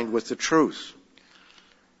mankind with the truth.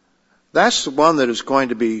 That's the one that is going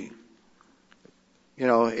to be,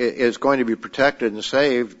 is going to be protected and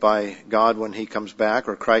saved by God when He comes back,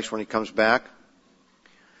 or Christ when He comes back.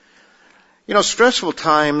 Stressful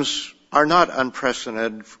times are not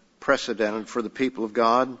unprecedented for the people of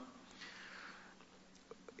God.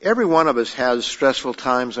 Every one of us has stressful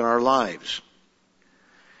times in our lives.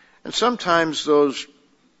 And sometimes those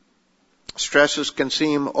stresses can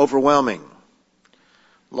seem overwhelming.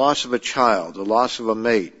 Loss of a child, the loss of a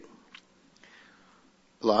mate,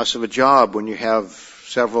 loss of a job when you have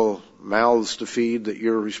several mouths to feed that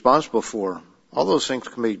you're responsible for. All those things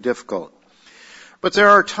can be difficult. But there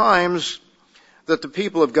are times that the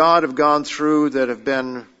people of God have gone through that have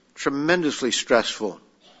been tremendously stressful.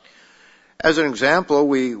 As an example,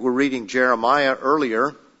 we were reading Jeremiah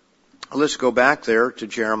earlier. Let's go back there to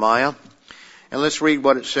Jeremiah, and let's read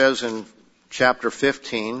what it says in chapter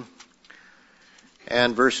 15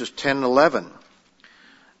 and verses 10 and 11.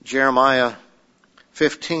 Jeremiah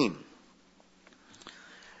 15.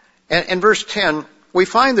 And in verse 10, we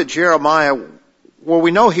find that Jeremiah, well, we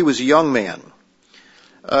know he was a young man.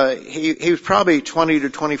 He was probably 20 to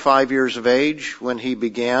 25 years of age when he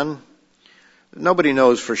began. Nobody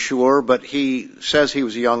knows for sure, but he says he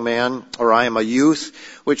was a young man, or I am a youth,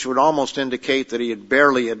 which would almost indicate that he had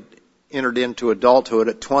barely entered into adulthood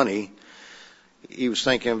at 20. He was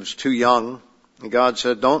thinking it was too young. And God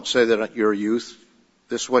said, don't say that you're a youth.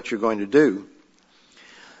 This is what you're going to do.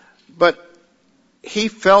 But he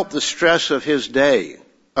felt the stress of his day,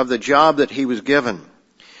 of the job that he was given.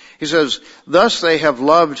 He says, thus they have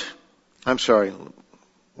loved, where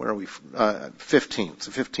are we? 15th,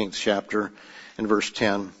 the 15th chapter in verse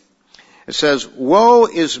 10. It says, woe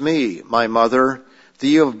is me, my mother, that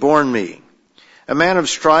you have borne me, a man of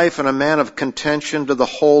strife and a man of contention to the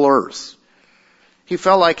whole earth. He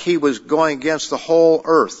felt like he was going against the whole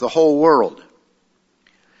earth, the whole world.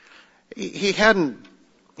 He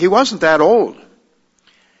wasn't that old.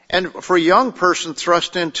 And for a young person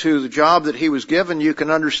thrust into the job that he was given, you can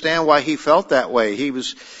understand why he felt that way. It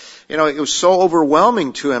was so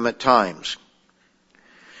overwhelming to him at times.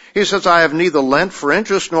 He says, I have neither lent for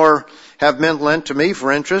interest nor have men lent to me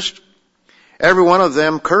for interest. Every one of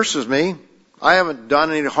them curses me. I haven't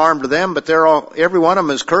done any harm to them, but every one of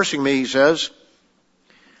them is cursing me, he says.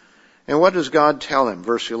 And what does God tell him?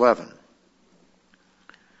 Verse 11.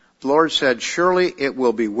 The Lord said, surely it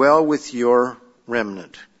will be well with your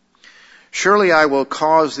remnant. Surely I will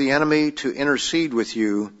cause the enemy to intercede with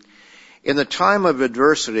you in the time of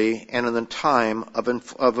adversity and in the time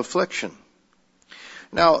of affliction.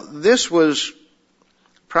 Now, this was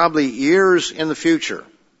probably years in the future.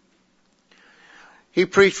 He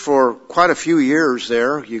preached for quite a few years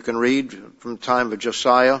there. You can read from the time of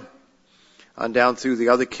Josiah on down through the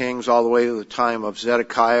other kings all the way to the time of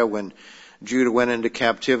Zedekiah when Judah went into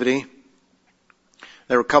captivity.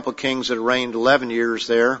 There were a couple of kings that reigned 11 years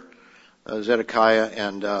there, Zedekiah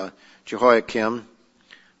and Jehoiakim,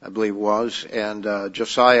 I believe it was. And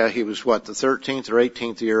Josiah, he was the 13th or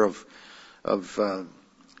 18th year of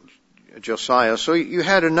Josiah. So you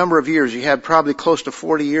had a number of years. You had probably close to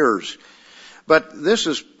 40 years. But this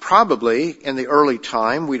is probably in the early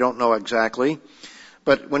time. We don't know exactly.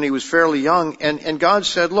 But when he was fairly young, and God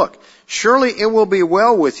said, look, surely it will be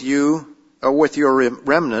well with you, or with your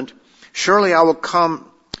remnant. Surely I will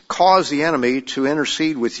cause the enemy to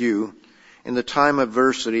intercede with you in the time of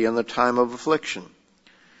adversity and the time of affliction.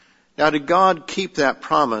 Now, did God keep that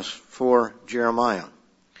promise for Jeremiah?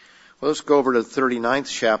 Well, let's go over to the 39th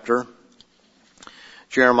chapter,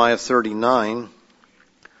 Jeremiah 39.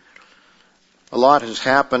 A lot has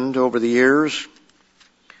happened over the years.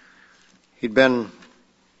 He'd been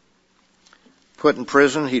put in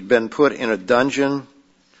prison. He'd been put in a dungeon,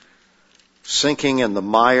 sinking in the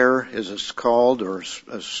mire, as it's called, or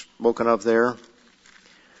as spoken of there.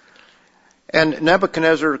 And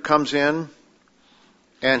Nebuchadnezzar comes in,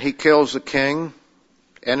 and he kills the king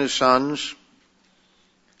and his sons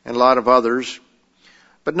and a lot of others.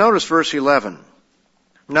 But notice verse 11.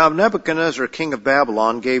 Now Nebuchadnezzar, king of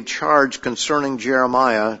Babylon, gave charge concerning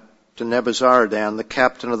Jeremiah to Nebuzaradan, the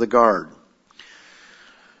captain of the guard.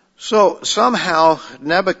 So somehow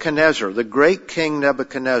Nebuchadnezzar, the great king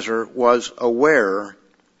Nebuchadnezzar, was aware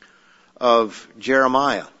of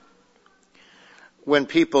Jeremiah. When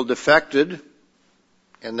people defected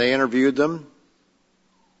and they interviewed them,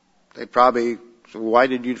 they probably said, why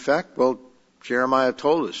did you defect? Well, Jeremiah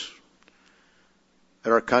told us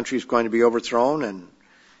that our country is going to be overthrown, and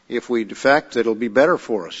if we defect, it'll be better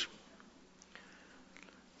for us.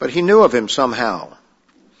 But he knew of him somehow.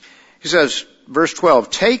 He says, verse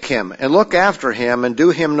 12, take him and look after him and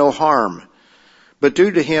do him no harm, but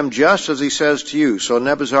do to him just as he says to you. So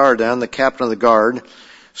Nebuzaradan, the captain of the guard,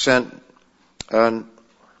 sent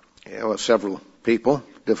several people,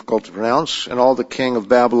 difficult to pronounce, and all the king of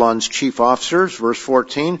Babylon's chief officers, verse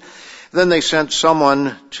 14. Then they sent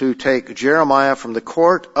someone to take Jeremiah from the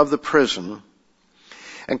court of the prison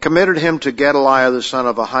and committed him to Gedaliah the son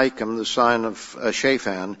of Ahikam, the son of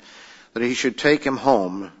Shaphan, that he should take him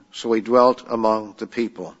home. So he dwelt among the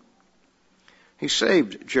people. He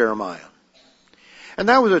saved Jeremiah. And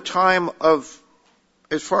that was a time of,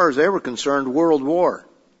 as far as they were concerned, world war.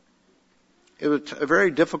 It was a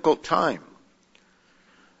very difficult time.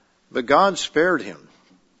 But God spared him.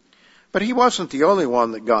 But he wasn't the only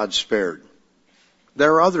one that God spared.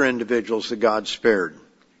 There are other individuals that God spared.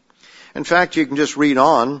 In fact, you can just read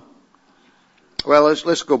on Well,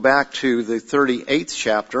 let's go back to the 38th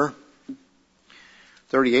chapter.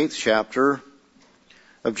 38th chapter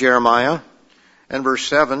of Jeremiah and verse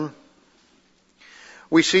 7.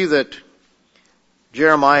 We see that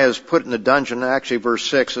Jeremiah is put in the dungeon. Actually, verse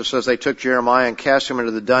 6, it says they took Jeremiah and cast him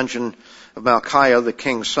into the dungeon of Malchiah, the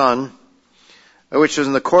king's son, which is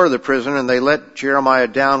in the court of the prison, and they let Jeremiah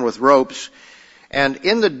down with ropes. And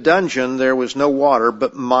in the dungeon there was no water,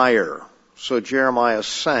 but mire. So Jeremiah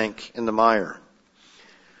sank in the mire.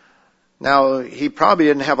 Now, he probably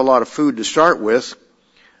didn't have a lot of food to start with,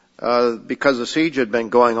 because the siege had been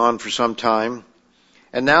going on for some time.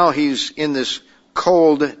 And now he's in this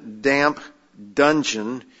cold, damp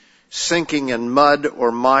dungeon, sinking in mud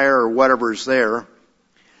or mire or whatever is there.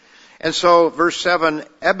 And so, verse 7,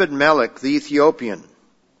 Ebed-Melech, the Ethiopian,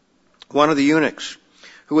 one of the eunuchs,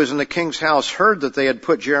 who was in the king's house, heard that they had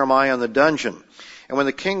put Jeremiah in the dungeon. And when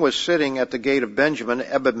the king was sitting at the gate of Benjamin,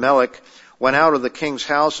 Ebed-Melech went out of the king's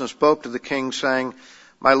house and spoke to the king, saying,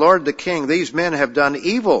 My lord the king, these men have done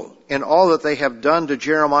evil in all that they have done to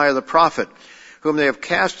Jeremiah the prophet, whom they have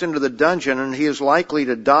cast into the dungeon, and he is likely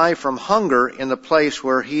to die from hunger in the place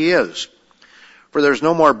where he is. For there's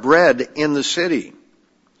no more bread in the city.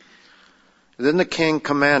 Then the king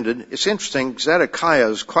commanded. It's interesting, Zedekiah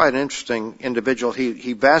is quite an interesting individual.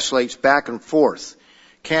 He vacillates back and forth.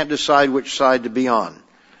 Can't decide which side to be on.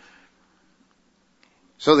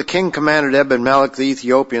 So the king commanded Ebed-Melech the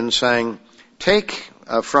Ethiopian, saying, Take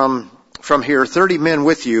from here 30 men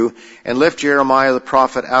with you, and lift Jeremiah the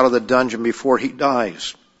prophet out of the dungeon before he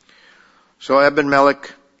dies. So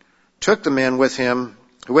Ebed-Melech took the men with him,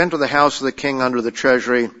 who went to the house of the king under the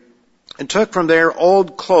treasury, and took from there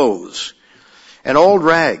old clothes and old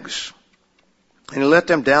rags. And he let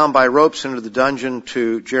them down by ropes into the dungeon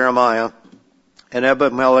to Jeremiah. And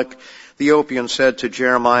Ebed-Melech the Ethiopian said to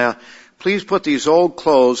Jeremiah, Please put these old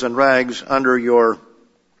clothes and rags under your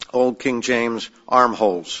Old King James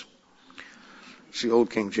armholes. It's the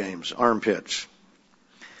Old King James, armpits.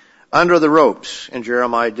 Under the ropes. And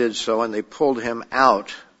Jeremiah did so, and they pulled him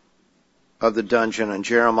out of the dungeon, and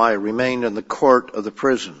Jeremiah remained in the court of the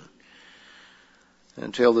prison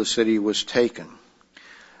until the city was taken.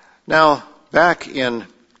 Now, back in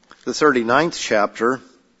the 39th chapter,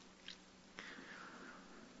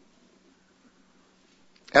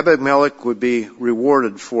 Ebed-Melech would be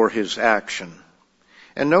rewarded for his action.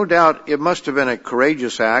 And no doubt it must have been a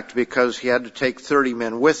courageous act, because he had to take 30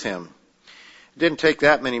 men with him. It didn't take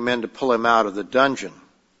that many men to pull him out of the dungeon.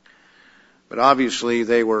 But obviously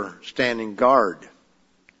they were standing guard.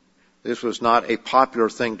 This was not a popular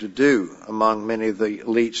thing to do among many of the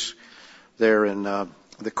elites there in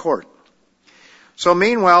the court. So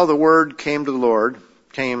meanwhile, the word came to the Lord,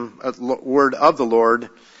 word of the Lord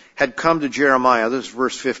had come to Jeremiah, this is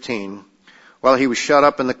verse 15, while he was shut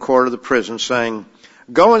up in the court of the prison, saying,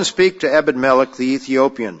 Go and speak to Ebed-Melech the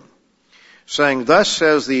Ethiopian, saying, Thus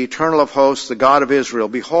says the Eternal of hosts, the God of Israel,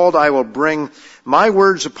 Behold, I will bring my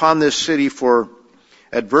words upon this city for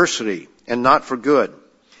adversity and not for good.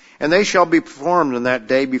 And they shall be performed in that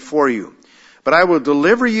day before you. But I will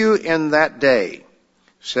deliver you in that day,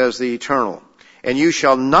 says the Eternal. And you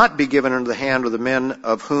shall not be given into the hand of the men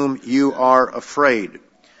of whom you are afraid.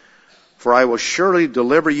 For I will surely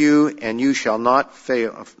deliver you, and you shall not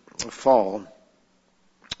fall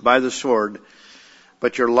by the sword,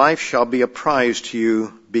 but your life shall be a prize to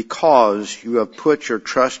you, because you have put your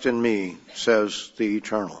trust in me, says the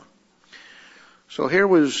Eternal. So here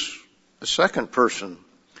was a second person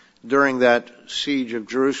during that siege of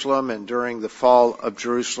Jerusalem and during the fall of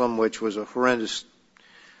Jerusalem, which was a horrendous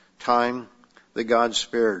time, that God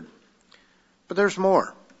spared. But there's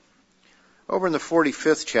more. Over in the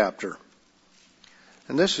 45th chapter,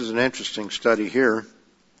 and this is an interesting study here,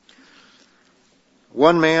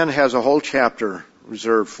 one man has a whole chapter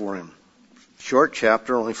reserved for him. Short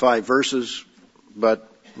chapter, only 5 verses, but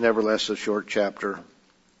nevertheless a short chapter.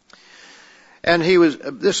 And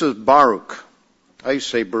this is Baruch. I used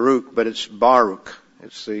to say Baruch, but it's Baruch.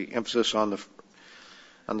 It's the emphasis on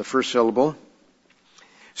the first syllable. It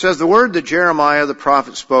says, the word that Jeremiah the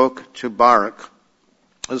prophet spoke to Baruch,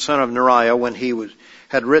 the son of Neriah, when he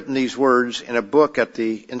had written these words in a book at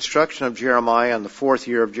the instruction of Jeremiah in the 4th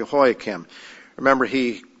year of Jehoiakim. Remember,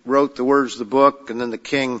 he wrote the words of the book, and then the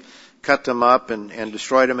king cut them up and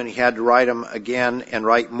destroyed them, and he had to write them again and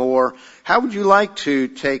write more. How would you like to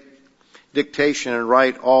take dictation and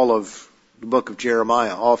write all of the book of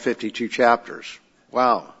Jeremiah, all 52 chapters?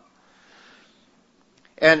 Wow.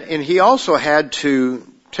 And he also had to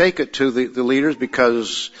take it to the leaders,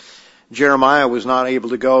 because Jeremiah was not able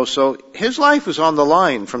to go. So his life was on the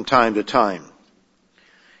line from time to time.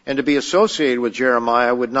 And to be associated with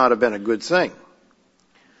Jeremiah would not have been a good thing.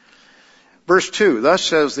 Verse 2, thus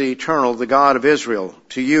says the Eternal, the God of Israel,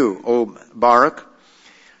 to you, O Baruch,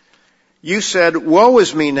 you said, woe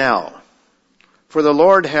is me now, for the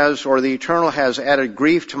Lord has, or the Eternal has added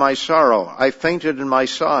grief to my sorrow. I fainted in my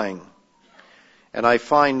sighing, and I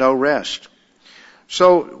find no rest.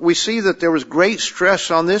 So we see that there was great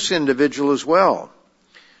stress on this individual as well.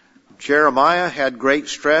 Jeremiah had great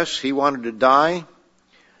stress. He wanted to die.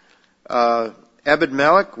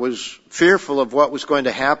 Ebed-Melech was fearful of what was going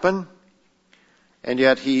to happen, and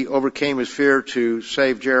yet he overcame his fear to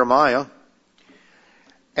save Jeremiah.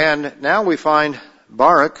 And now we find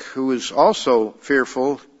Baruch, who is also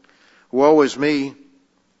fearful. Woe is me.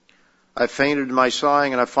 I fainted in my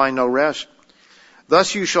sighing, and I find no rest.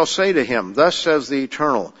 Thus you shall say to him, thus says the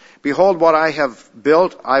Eternal, behold, what I have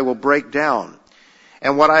built I will break down,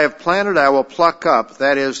 and what I have planted I will pluck up,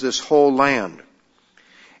 that is, this whole land.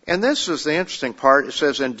 And this is the interesting part. It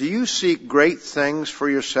says, and do you seek great things for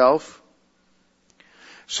yourself?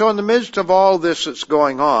 So in the midst of all this that's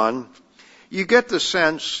going on, you get the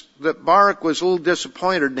sense that Baruch was a little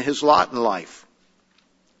disappointed in his lot in life.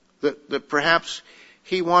 That perhaps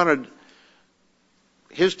he wanted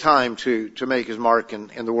his time to make his mark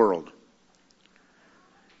in the world.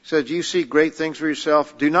 He said, you seek great things for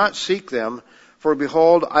yourself. Do not seek them, for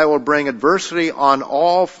behold, I will bring adversity on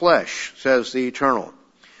all flesh, says the Eternal.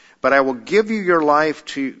 But I will give your life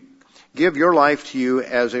to you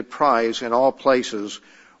as a prize in all places,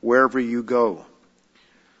 wherever you go.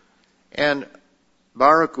 And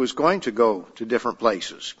Baruch was going to go to different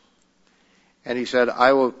places. And he said,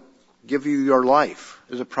 I will give you your life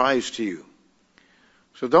as a prize to you.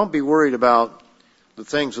 So don't be worried about the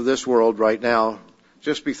things of this world right now.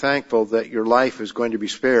 Just be thankful that your life is going to be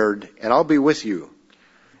spared, and I'll be with you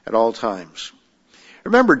at all times.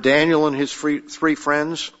 Remember Daniel and his three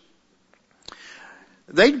friends?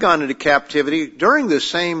 They'd gone into captivity during the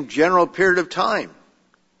same general period of time.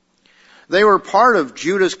 They were part of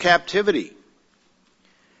Judah's captivity.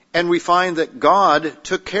 And we find that God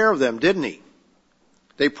took care of them, didn't he?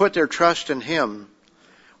 They put their trust in him,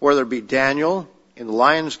 whether it be Daniel in the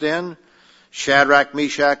lion's den, Shadrach,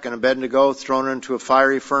 Meshach, and Abednego thrown into a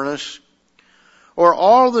fiery furnace, or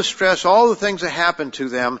all the stress, all the things that happened to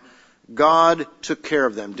them, God took care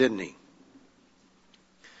of them, didn't he?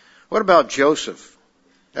 What about Joseph?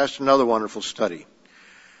 That's another wonderful study.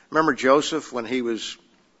 Remember Joseph when he was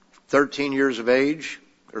 13 years of age,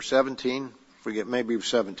 or 17, forget, maybe he was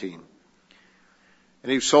 17.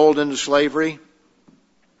 And he was sold into slavery,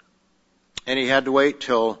 and he had to wait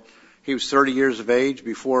till he was 30 years of age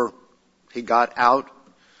before he got out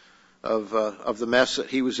of the mess that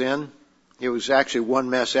he was in. It was actually one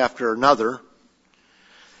mess after another.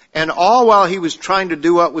 And all while he was trying to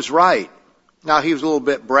do what was right. Now, he was a little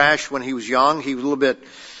bit brash when he was young. He was a little bit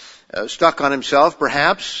stuck on himself,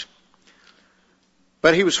 perhaps.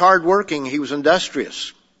 But he was hardworking. He was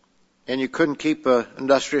industrious. And you couldn't keep an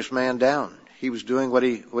industrious man down. He was doing what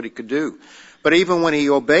he could do. But even when he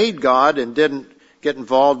obeyed God and didn't get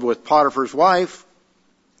involved with Potiphar's wife,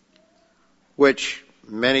 which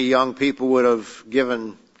many young people would have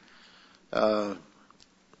given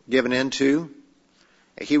into,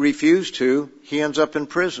 he refused to. He ends up in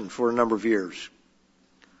prison for a number of years.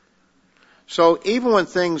 So even when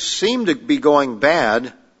things seem to be going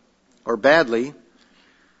bad or badly,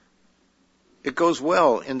 it goes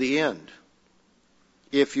well in the end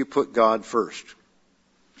if you put God first.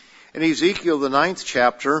 In Ezekiel, the 9th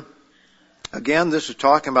chapter, again, this is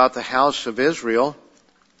talking about the house of Israel,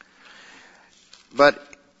 but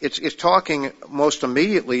it's talking most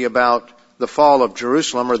immediately about the fall of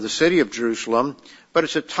Jerusalem or the city of Jerusalem, but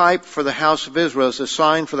it's a type for the house of Israel. It's a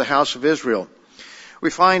sign for the house of Israel. We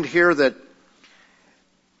find here that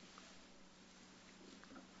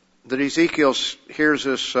Ezekiel hears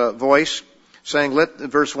this voice saying,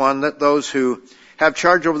 verse 1, let those who have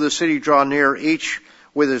charge over the city draw near, each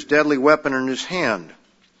with his deadly weapon in his hand.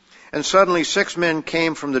 And suddenly 6 men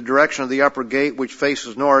came from the direction of the upper gate, which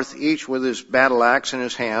faces north, each with his battle axe in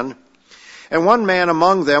his hand. And one man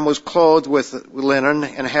among them was clothed with linen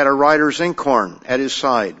and had a writer's inkhorn at his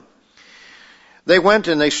side. They went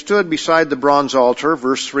and they stood beside the bronze altar.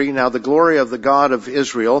 Verse 3, now the glory of the God of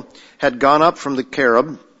Israel had gone up from the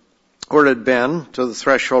cherub, where it had been, to the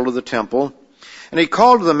threshold of the temple. And he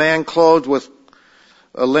called to the man clothed with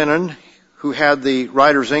linen, who had the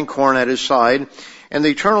writer's inkhorn at his side. And the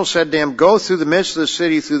Eternal said to him, go through the midst of the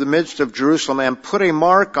city, through the midst of Jerusalem, and put a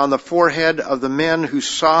mark on the forehead of the men who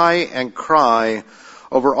sigh and cry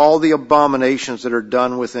over all the abominations that are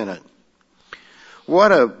done within it.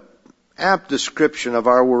 What a apt description of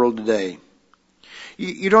our world today.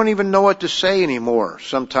 You don't even know what to say anymore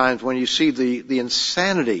sometimes when you see the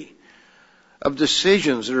insanity of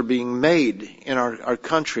decisions that are being made in our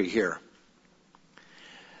country here.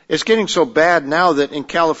 It's getting so bad now that in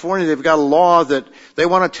California they've got a law that they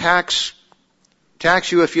want to tax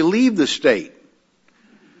you if you leave the state.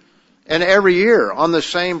 And every year on the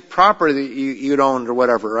same property that you'd owned or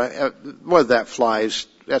whatever. Whether that flies,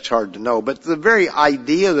 that's hard to know. But the very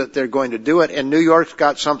idea that they're going to do it, and New York's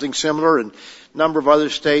got something similar and a number of other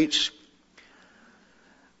states.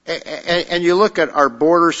 And you look at our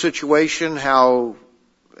border situation, how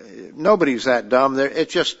nobody's that dumb.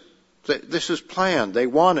 It's just, this is planned. They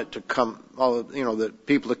want it to come, the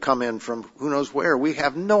people to come in from who knows where. We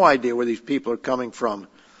have no idea where these people are coming from.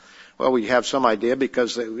 Well, we have some idea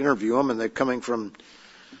because they interview them and they're coming from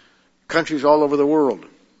countries all over the world.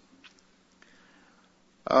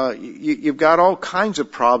 You've got all kinds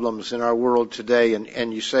of problems in our world today,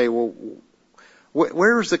 and you say, well,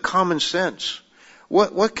 where's the common sense?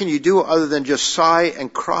 What can you do other than just sigh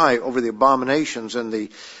and cry over the abominations and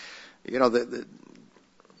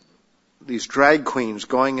these drag queens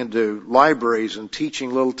going into libraries and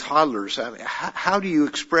teaching little toddlers? I mean, how do you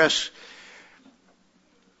express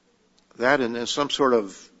that in some sort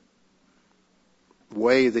of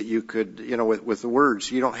way that you could, with the words?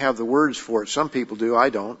 You don't have the words for it. Some people do. I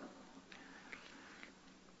don't.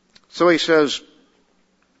 So he says,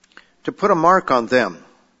 to put a mark on them.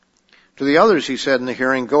 To the others, he said in the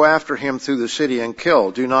hearing, go after him through the city and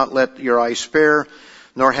kill. Do not let your eyes spare,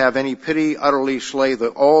 nor have any pity. Utterly slay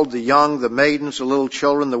the old, the young, the maidens, the little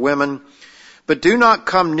children, the women. But do not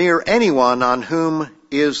come near anyone on whom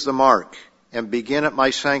is the mark, and begin at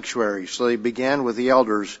my sanctuary. So they began with the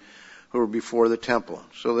elders who were before the temple.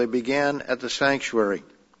 So they began at the sanctuary.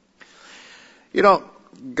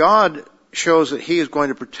 God shows that he is going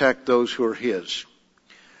to protect those who are his.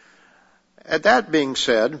 At that being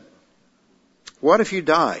said, what if you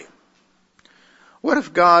die? What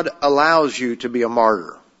if God allows you to be a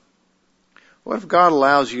martyr? What if God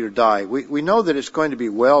allows you to die? We know that it's going to be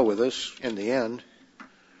well with us in the end.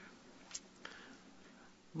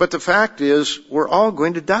 But the fact is, we're all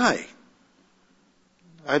going to die.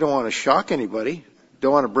 I don't want to shock anybody.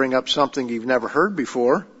 Don't want to bring up something you've never heard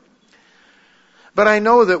before. But I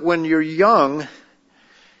know that when you're young,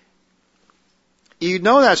 you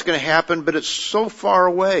know that's going to happen, but it's so far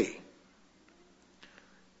away.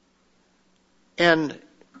 And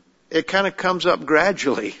it kind of comes up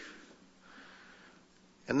gradually.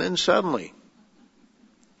 And then suddenly,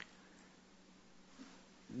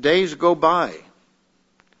 days go by.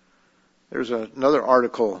 There's another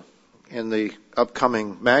article in the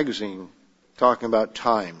upcoming magazine talking about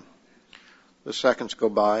time. The seconds go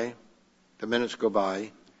by, the minutes go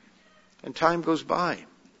by, and time goes by.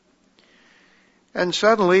 And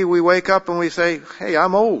suddenly we wake up and we say, hey,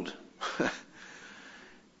 I'm old.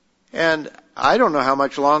 And I don't know how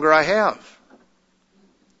much longer I have.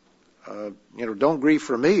 Don't grieve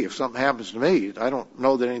for me if something happens to me. I don't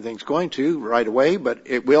know that anything's going to right away, but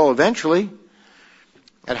it will eventually.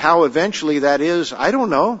 And how eventually that is, I don't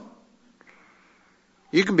know.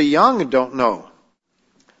 You can be young and don't know.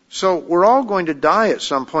 So we're all going to die at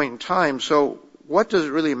some point in time. So what does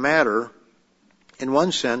it really matter, in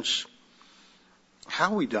one sense,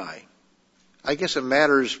 how we die? I guess it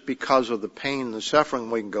matters because of the pain and the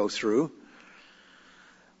suffering we can go through.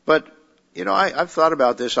 But, I've thought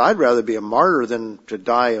about this. I'd rather be a martyr than to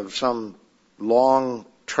die of some long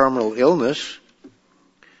terminal illness.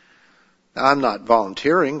 Now, I'm not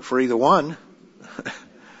volunteering for either one.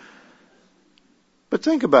 But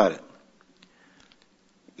think about it.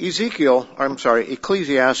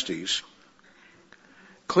 Ecclesiastes.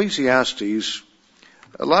 Ecclesiastes,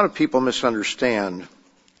 a lot of people misunderstand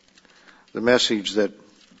the message that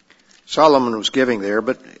Solomon was giving there,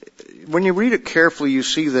 but when you read it carefully, you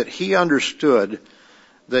see that he understood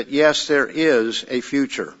that, yes, there is a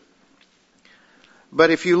future.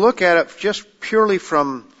 But if you look at it just purely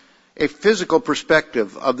from a physical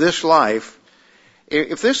perspective of this life,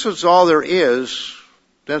 if this is all there is,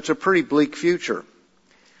 then it's a pretty bleak future.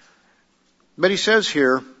 But he says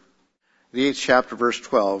here, the 8th chapter, verse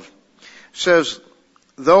 12, says,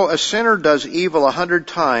 though a sinner does evil 100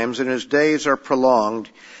 times and his days are prolonged,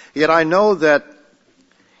 yet I know that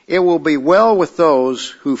it will be well with those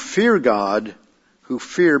who fear God, who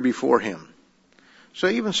fear before him. So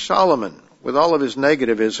even Solomon, with all of his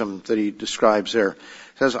negativism that he describes there,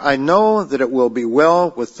 says, I know that it will be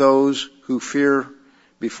well with those who fear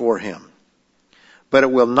before him. But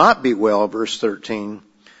it will not be well, verse 13,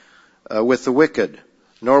 with the wicked,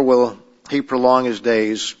 nor will he prolong his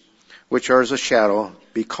days, which are as a shadow,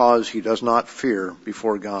 because he does not fear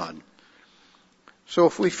before God. So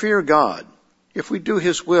if we fear God, if we do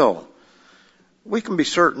his will, we can be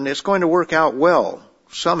certain it's going to work out well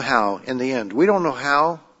somehow in the end. We don't know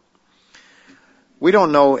how. We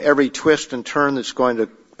don't know every twist and turn that's going to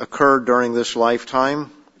occur during this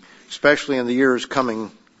lifetime, especially in the years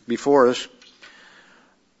coming before us.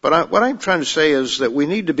 But what I'm trying to say is that we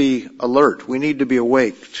need to be alert. We need to be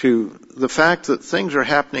awake to the fact that things are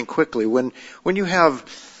happening quickly. When you have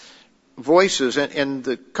voices, and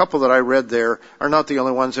the couple that I read there are not the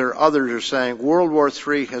only ones. There are others who are saying World War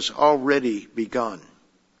III has already begun.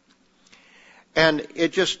 And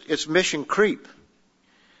it's mission creep.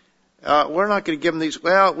 We're not going to give them these.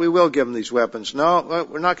 Well, we will give them these weapons. No,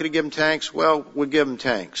 we're not going to give them tanks. Well, we'll give them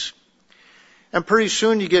tanks. And pretty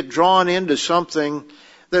soon you get drawn into something.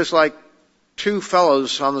 There's like two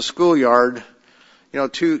fellows on the schoolyard,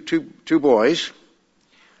 two boys,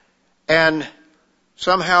 and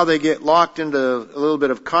somehow they get locked into a little bit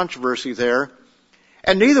of controversy there,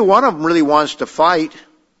 and neither one of them really wants to fight,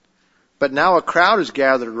 but now a crowd is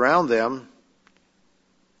gathered around them,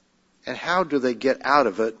 and how do they get out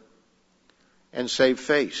of it and save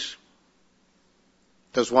face?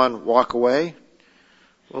 Does one walk away?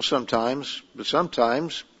 Well, sometimes, but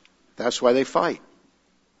sometimes that's why they fight.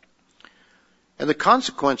 And the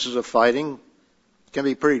consequences of fighting can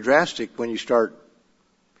be pretty drastic when you start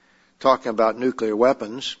talking about nuclear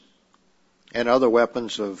weapons and other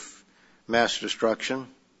weapons of mass destruction.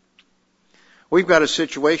 We've got a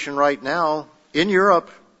situation right now in Europe,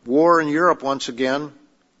 war in Europe once again,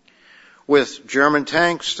 with German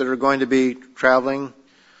tanks that are going to be traveling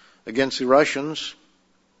against the Russians.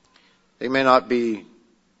 They may not be,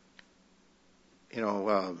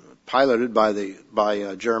 piloted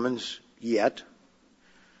by Germans yet.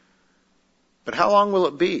 But how long will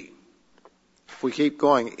it be if we keep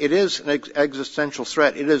going? It is an existential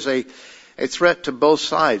threat. It is a threat to both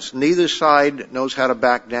sides. Neither side knows how to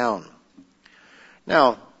back down.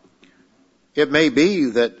 Now, it may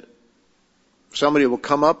be that somebody will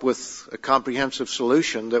come up with a comprehensive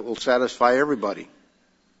solution that will satisfy everybody.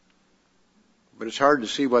 But it's hard to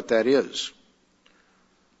see what that is.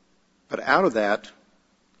 But out of that,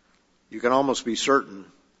 you can almost be certain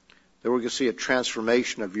that we're going to see a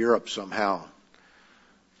transformation of Europe somehow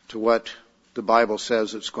to what the Bible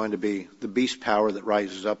says it's going to be, the beast power that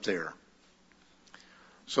rises up there.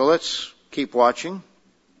 So let's keep watching.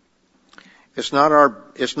 It's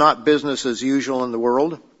not business as usual in the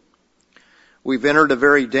world. We've entered a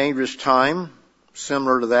very dangerous time,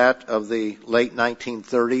 similar to that of the late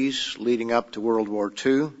 1930s leading up to World War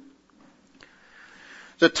II.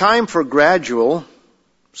 The time for gradual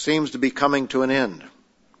seems to be coming to an end.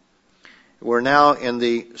 We're now in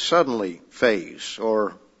the suddenly phase,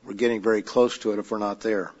 or we're getting very close to it if we're not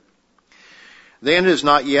there. The end is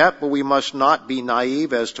not yet, but we must not be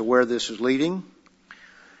naive as to where this is leading.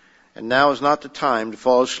 And now is not the time to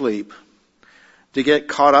fall asleep, to get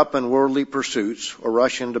caught up in worldly pursuits or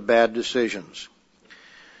rush into bad decisions.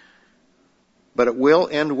 But it will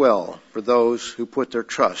end well for those who put their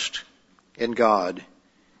trust in God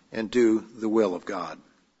and do the will of God.